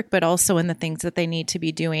coursework, but also in the things that they need to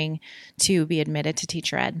be doing to be admitted to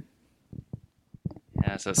teacher ed.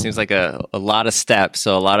 Yeah, so it seems like a lot of steps,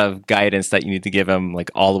 so a lot of guidance that you need to give them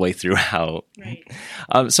like all the way throughout.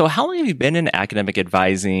 Right. So how long have you been in academic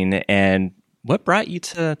advising, and what brought you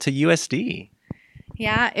to USD?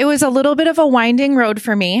 Yeah, it was a little bit of a winding road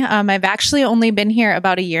for me. I've actually only been here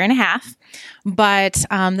about a year and a half, but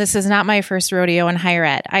this is not my first rodeo in higher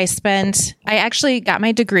ed. I actually got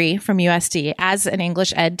my degree from USD as an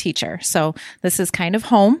English ed teacher. So this is kind of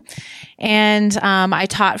home. And I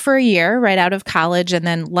taught for a year right out of college, and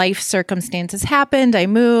then life circumstances happened. I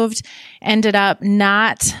moved, ended up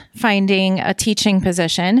not finding a teaching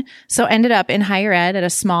position. So ended up in higher ed at a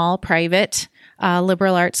small private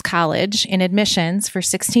liberal arts college in admissions for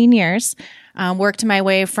 16 years. Worked my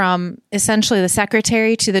way from essentially the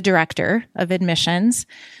secretary to the director of admissions.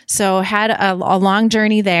 So had a long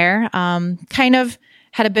journey there. Kind of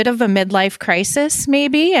had a bit of a midlife crisis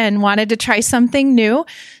maybe and wanted to try something new.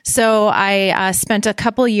 So I spent a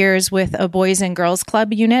couple years with a Boys and Girls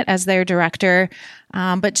Club unit as their director,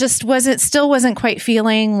 but just still wasn't quite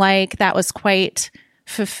feeling like that was quite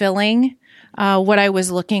fulfilling what I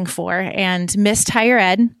was looking for, and missed higher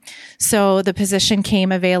ed. So the position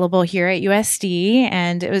came available here at USD,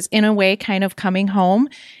 and it was in a way kind of coming home.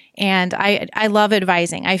 And I love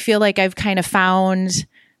advising. I feel like I've kind of found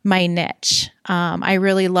my niche. I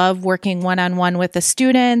really love working one-on-one with the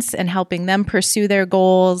students and helping them pursue their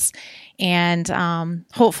goals and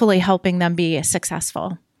hopefully helping them be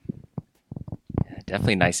successful.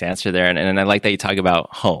 Definitely nice answer there. And I like that you talk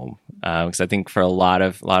about home. Because I think for a lot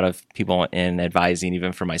of people in advising,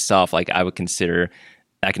 even for myself, like I would consider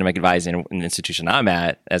academic advising in the institution I'm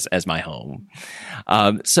at as my home.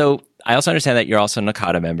 So I also understand that you're also a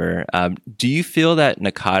NACADA member. Do you feel that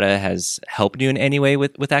NACADA has helped you in any way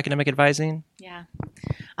with academic advising? Yeah.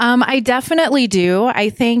 I definitely do. I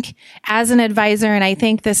think as an advisor, and I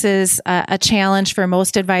think this is a challenge for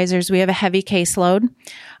most advisors, we have a heavy caseload.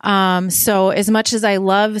 So as much as I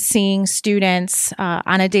love seeing students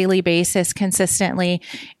on a daily basis consistently,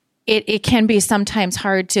 it can be sometimes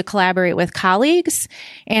hard to collaborate with colleagues.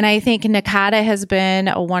 And I think NACADA has been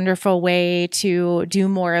a wonderful way to do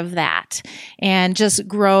more of that and just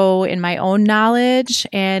grow in my own knowledge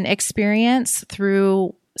and experience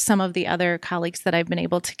through some of the other colleagues that I've been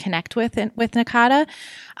able to connect with NACADA.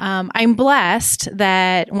 I'm blessed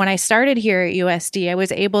that when I started here at USD, I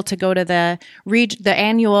was able to go to the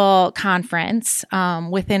annual conference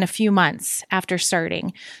within a few months after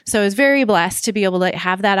starting. So I was very blessed to be able to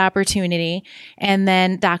have that opportunity. And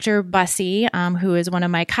then Dr. Bussey, who is one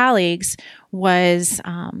of my colleagues, was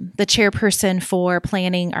the chairperson for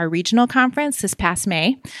planning our regional conference this past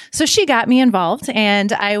May. So she got me involved,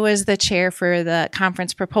 and I was the chair for the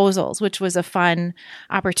conference proposals, which was a fun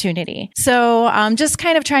opportunity. So just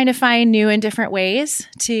kind of trying to find new and different ways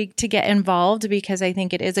to get involved, because I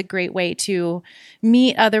think it is a great way to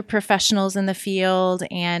meet other professionals in the field.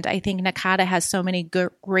 And I think NACADA has so many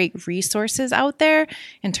great resources out there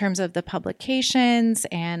in terms of the publications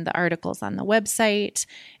and the articles on the website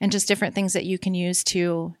and just different things that you can use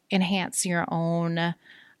to enhance your own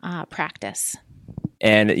practice.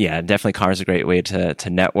 And yeah, definitely conference is a great way to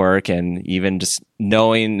network, and even just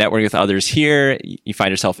networking with others here, you find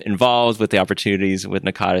yourself involved with the opportunities with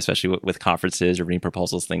NACADA, especially with conferences or reading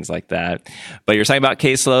proposals, things like that. But you're talking about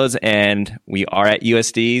caseloads, and we are at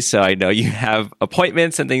USD, so I know you have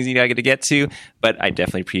appointments and things you got to get to, but I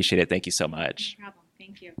definitely appreciate it. Thank you so much. No problem.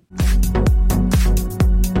 Thank you.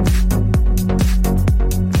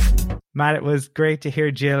 Matt, it was great to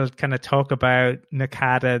hear Jill kind of talk about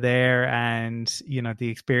NACADA there and, the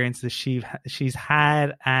experiences she's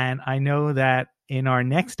had. And I know that in our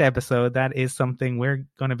next episode, that is something we're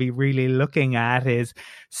going to be really looking at, is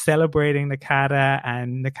celebrating NACADA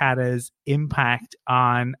and NACADA's impact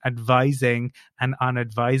on advising and on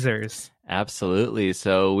advisors. Absolutely.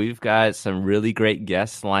 So we've got some really great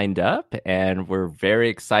guests lined up, and we're very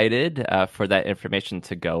excited for that information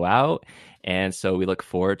to go out. And so we look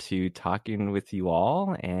forward to talking with you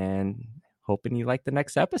all and hoping you like the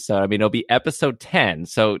next episode. I mean, it'll be episode 10.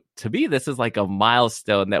 So to me, this is like a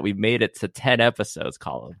milestone that we've made it to 10 episodes,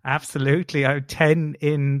 Colin. Absolutely. 10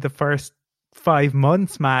 in the first 5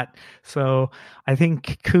 months, Matt. So I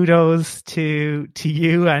think kudos to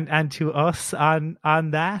you and to us on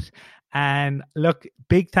that. And look,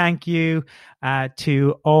 big thank you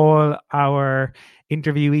to all our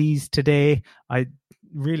interviewees today. I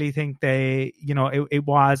really think it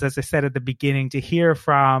was, as I said at the beginning, to hear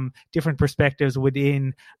from different perspectives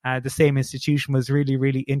within the same institution was really,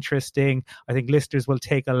 really interesting. I think listeners will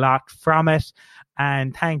take a lot from it.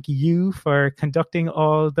 And thank you for conducting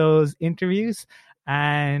all those interviews.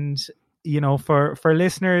 And for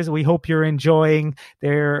listeners, we hope you're enjoying.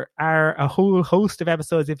 There are a whole host of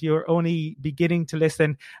episodes. If you're only beginning to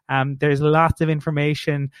listen, there's lots of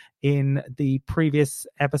information in the previous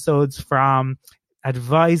episodes from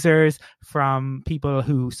advisors, from people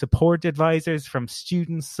who support advisors, from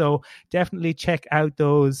students. So definitely check out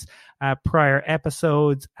those prior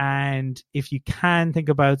episodes. And if you can, think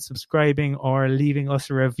about subscribing or leaving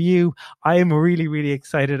us a review. I am really, really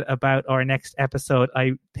excited about our next episode.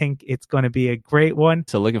 I think it's going to be a great one.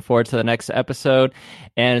 So looking forward to the next episode.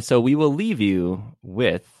 And so we will leave you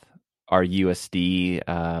with our USD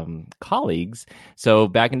colleagues. So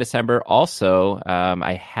back in December, also,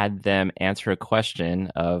 I had them answer a question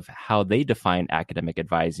of how they define academic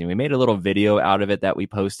advising. We made a little video out of it that we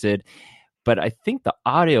posted, but I think the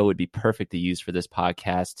audio would be perfect to use for this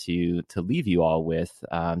podcast to leave you all with,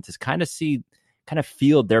 to kind of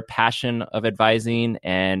feel their passion of advising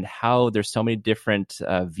and how there's so many different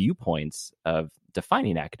viewpoints of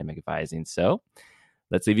defining academic advising. So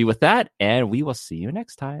let's leave you with that, and we will see you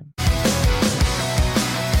next time.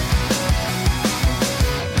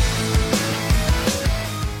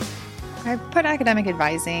 I put academic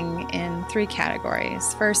advising in 3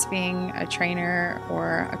 categories. First being a trainer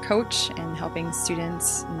or a coach and helping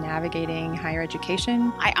students navigating higher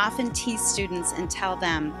education. I often tease students and tell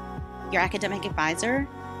them your academic advisor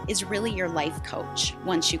is really your life coach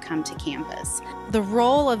once you come to campus. The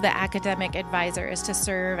role of the academic advisor is to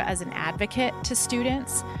serve as an advocate to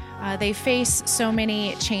students. They face so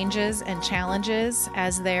many changes and challenges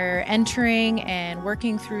as they're entering and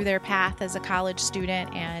working through their path as a college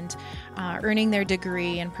student and earning their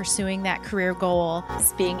degree and pursuing that career goal.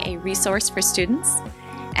 It's being a resource for students.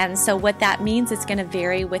 And so what that means is going to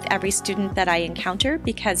vary with every student that I encounter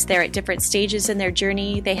because they're at different stages in their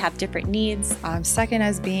journey. They have different needs. Second,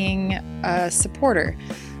 as being a supporter.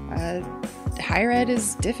 Higher ed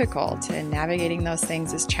is difficult and navigating those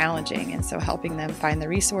things is challenging. And so helping them find the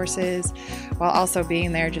resources while also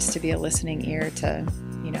being there just to be a listening ear to,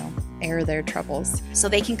 air their troubles. So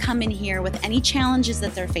they can come in here with any challenges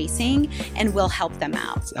that they're facing, and we'll help them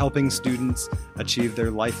out. It's helping students achieve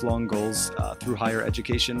their lifelong goals through higher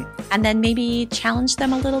education. And then maybe challenge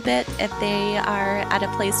them a little bit if they are at a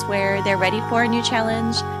place where they're ready for a new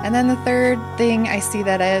challenge. And then the third thing I see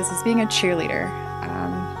that as is being a cheerleader.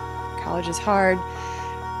 College is hard.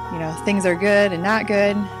 You know, things are good and not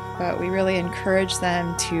good, but we really encourage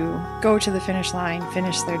them to go to the finish line,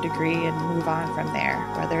 finish their degree, and move on from there,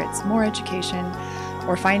 whether it's more education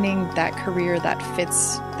or finding that career that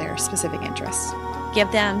fits their specific interests.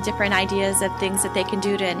 Give them different ideas of things that they can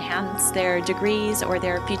do to enhance their degrees or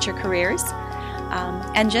their future careers.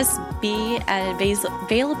 And just be an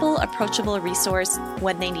available, approachable resource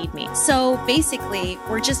when they need me. So basically,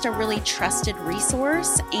 we're just a really trusted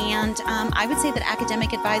resource, and I would say that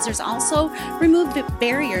academic advisors also remove the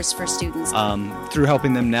barriers for students. Through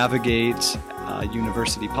helping them navigate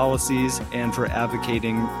university policies and for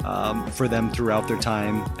advocating for them throughout their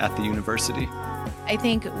time at the university. I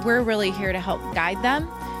think we're really here to help guide them.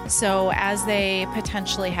 So as they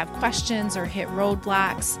potentially have questions or hit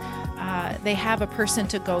roadblocks, they have a person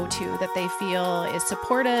to go to that they feel is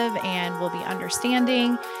supportive and will be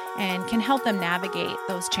understanding and can help them navigate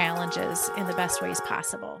those challenges in the best ways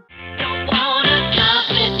possible. Don't wanna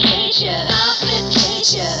complicate ya.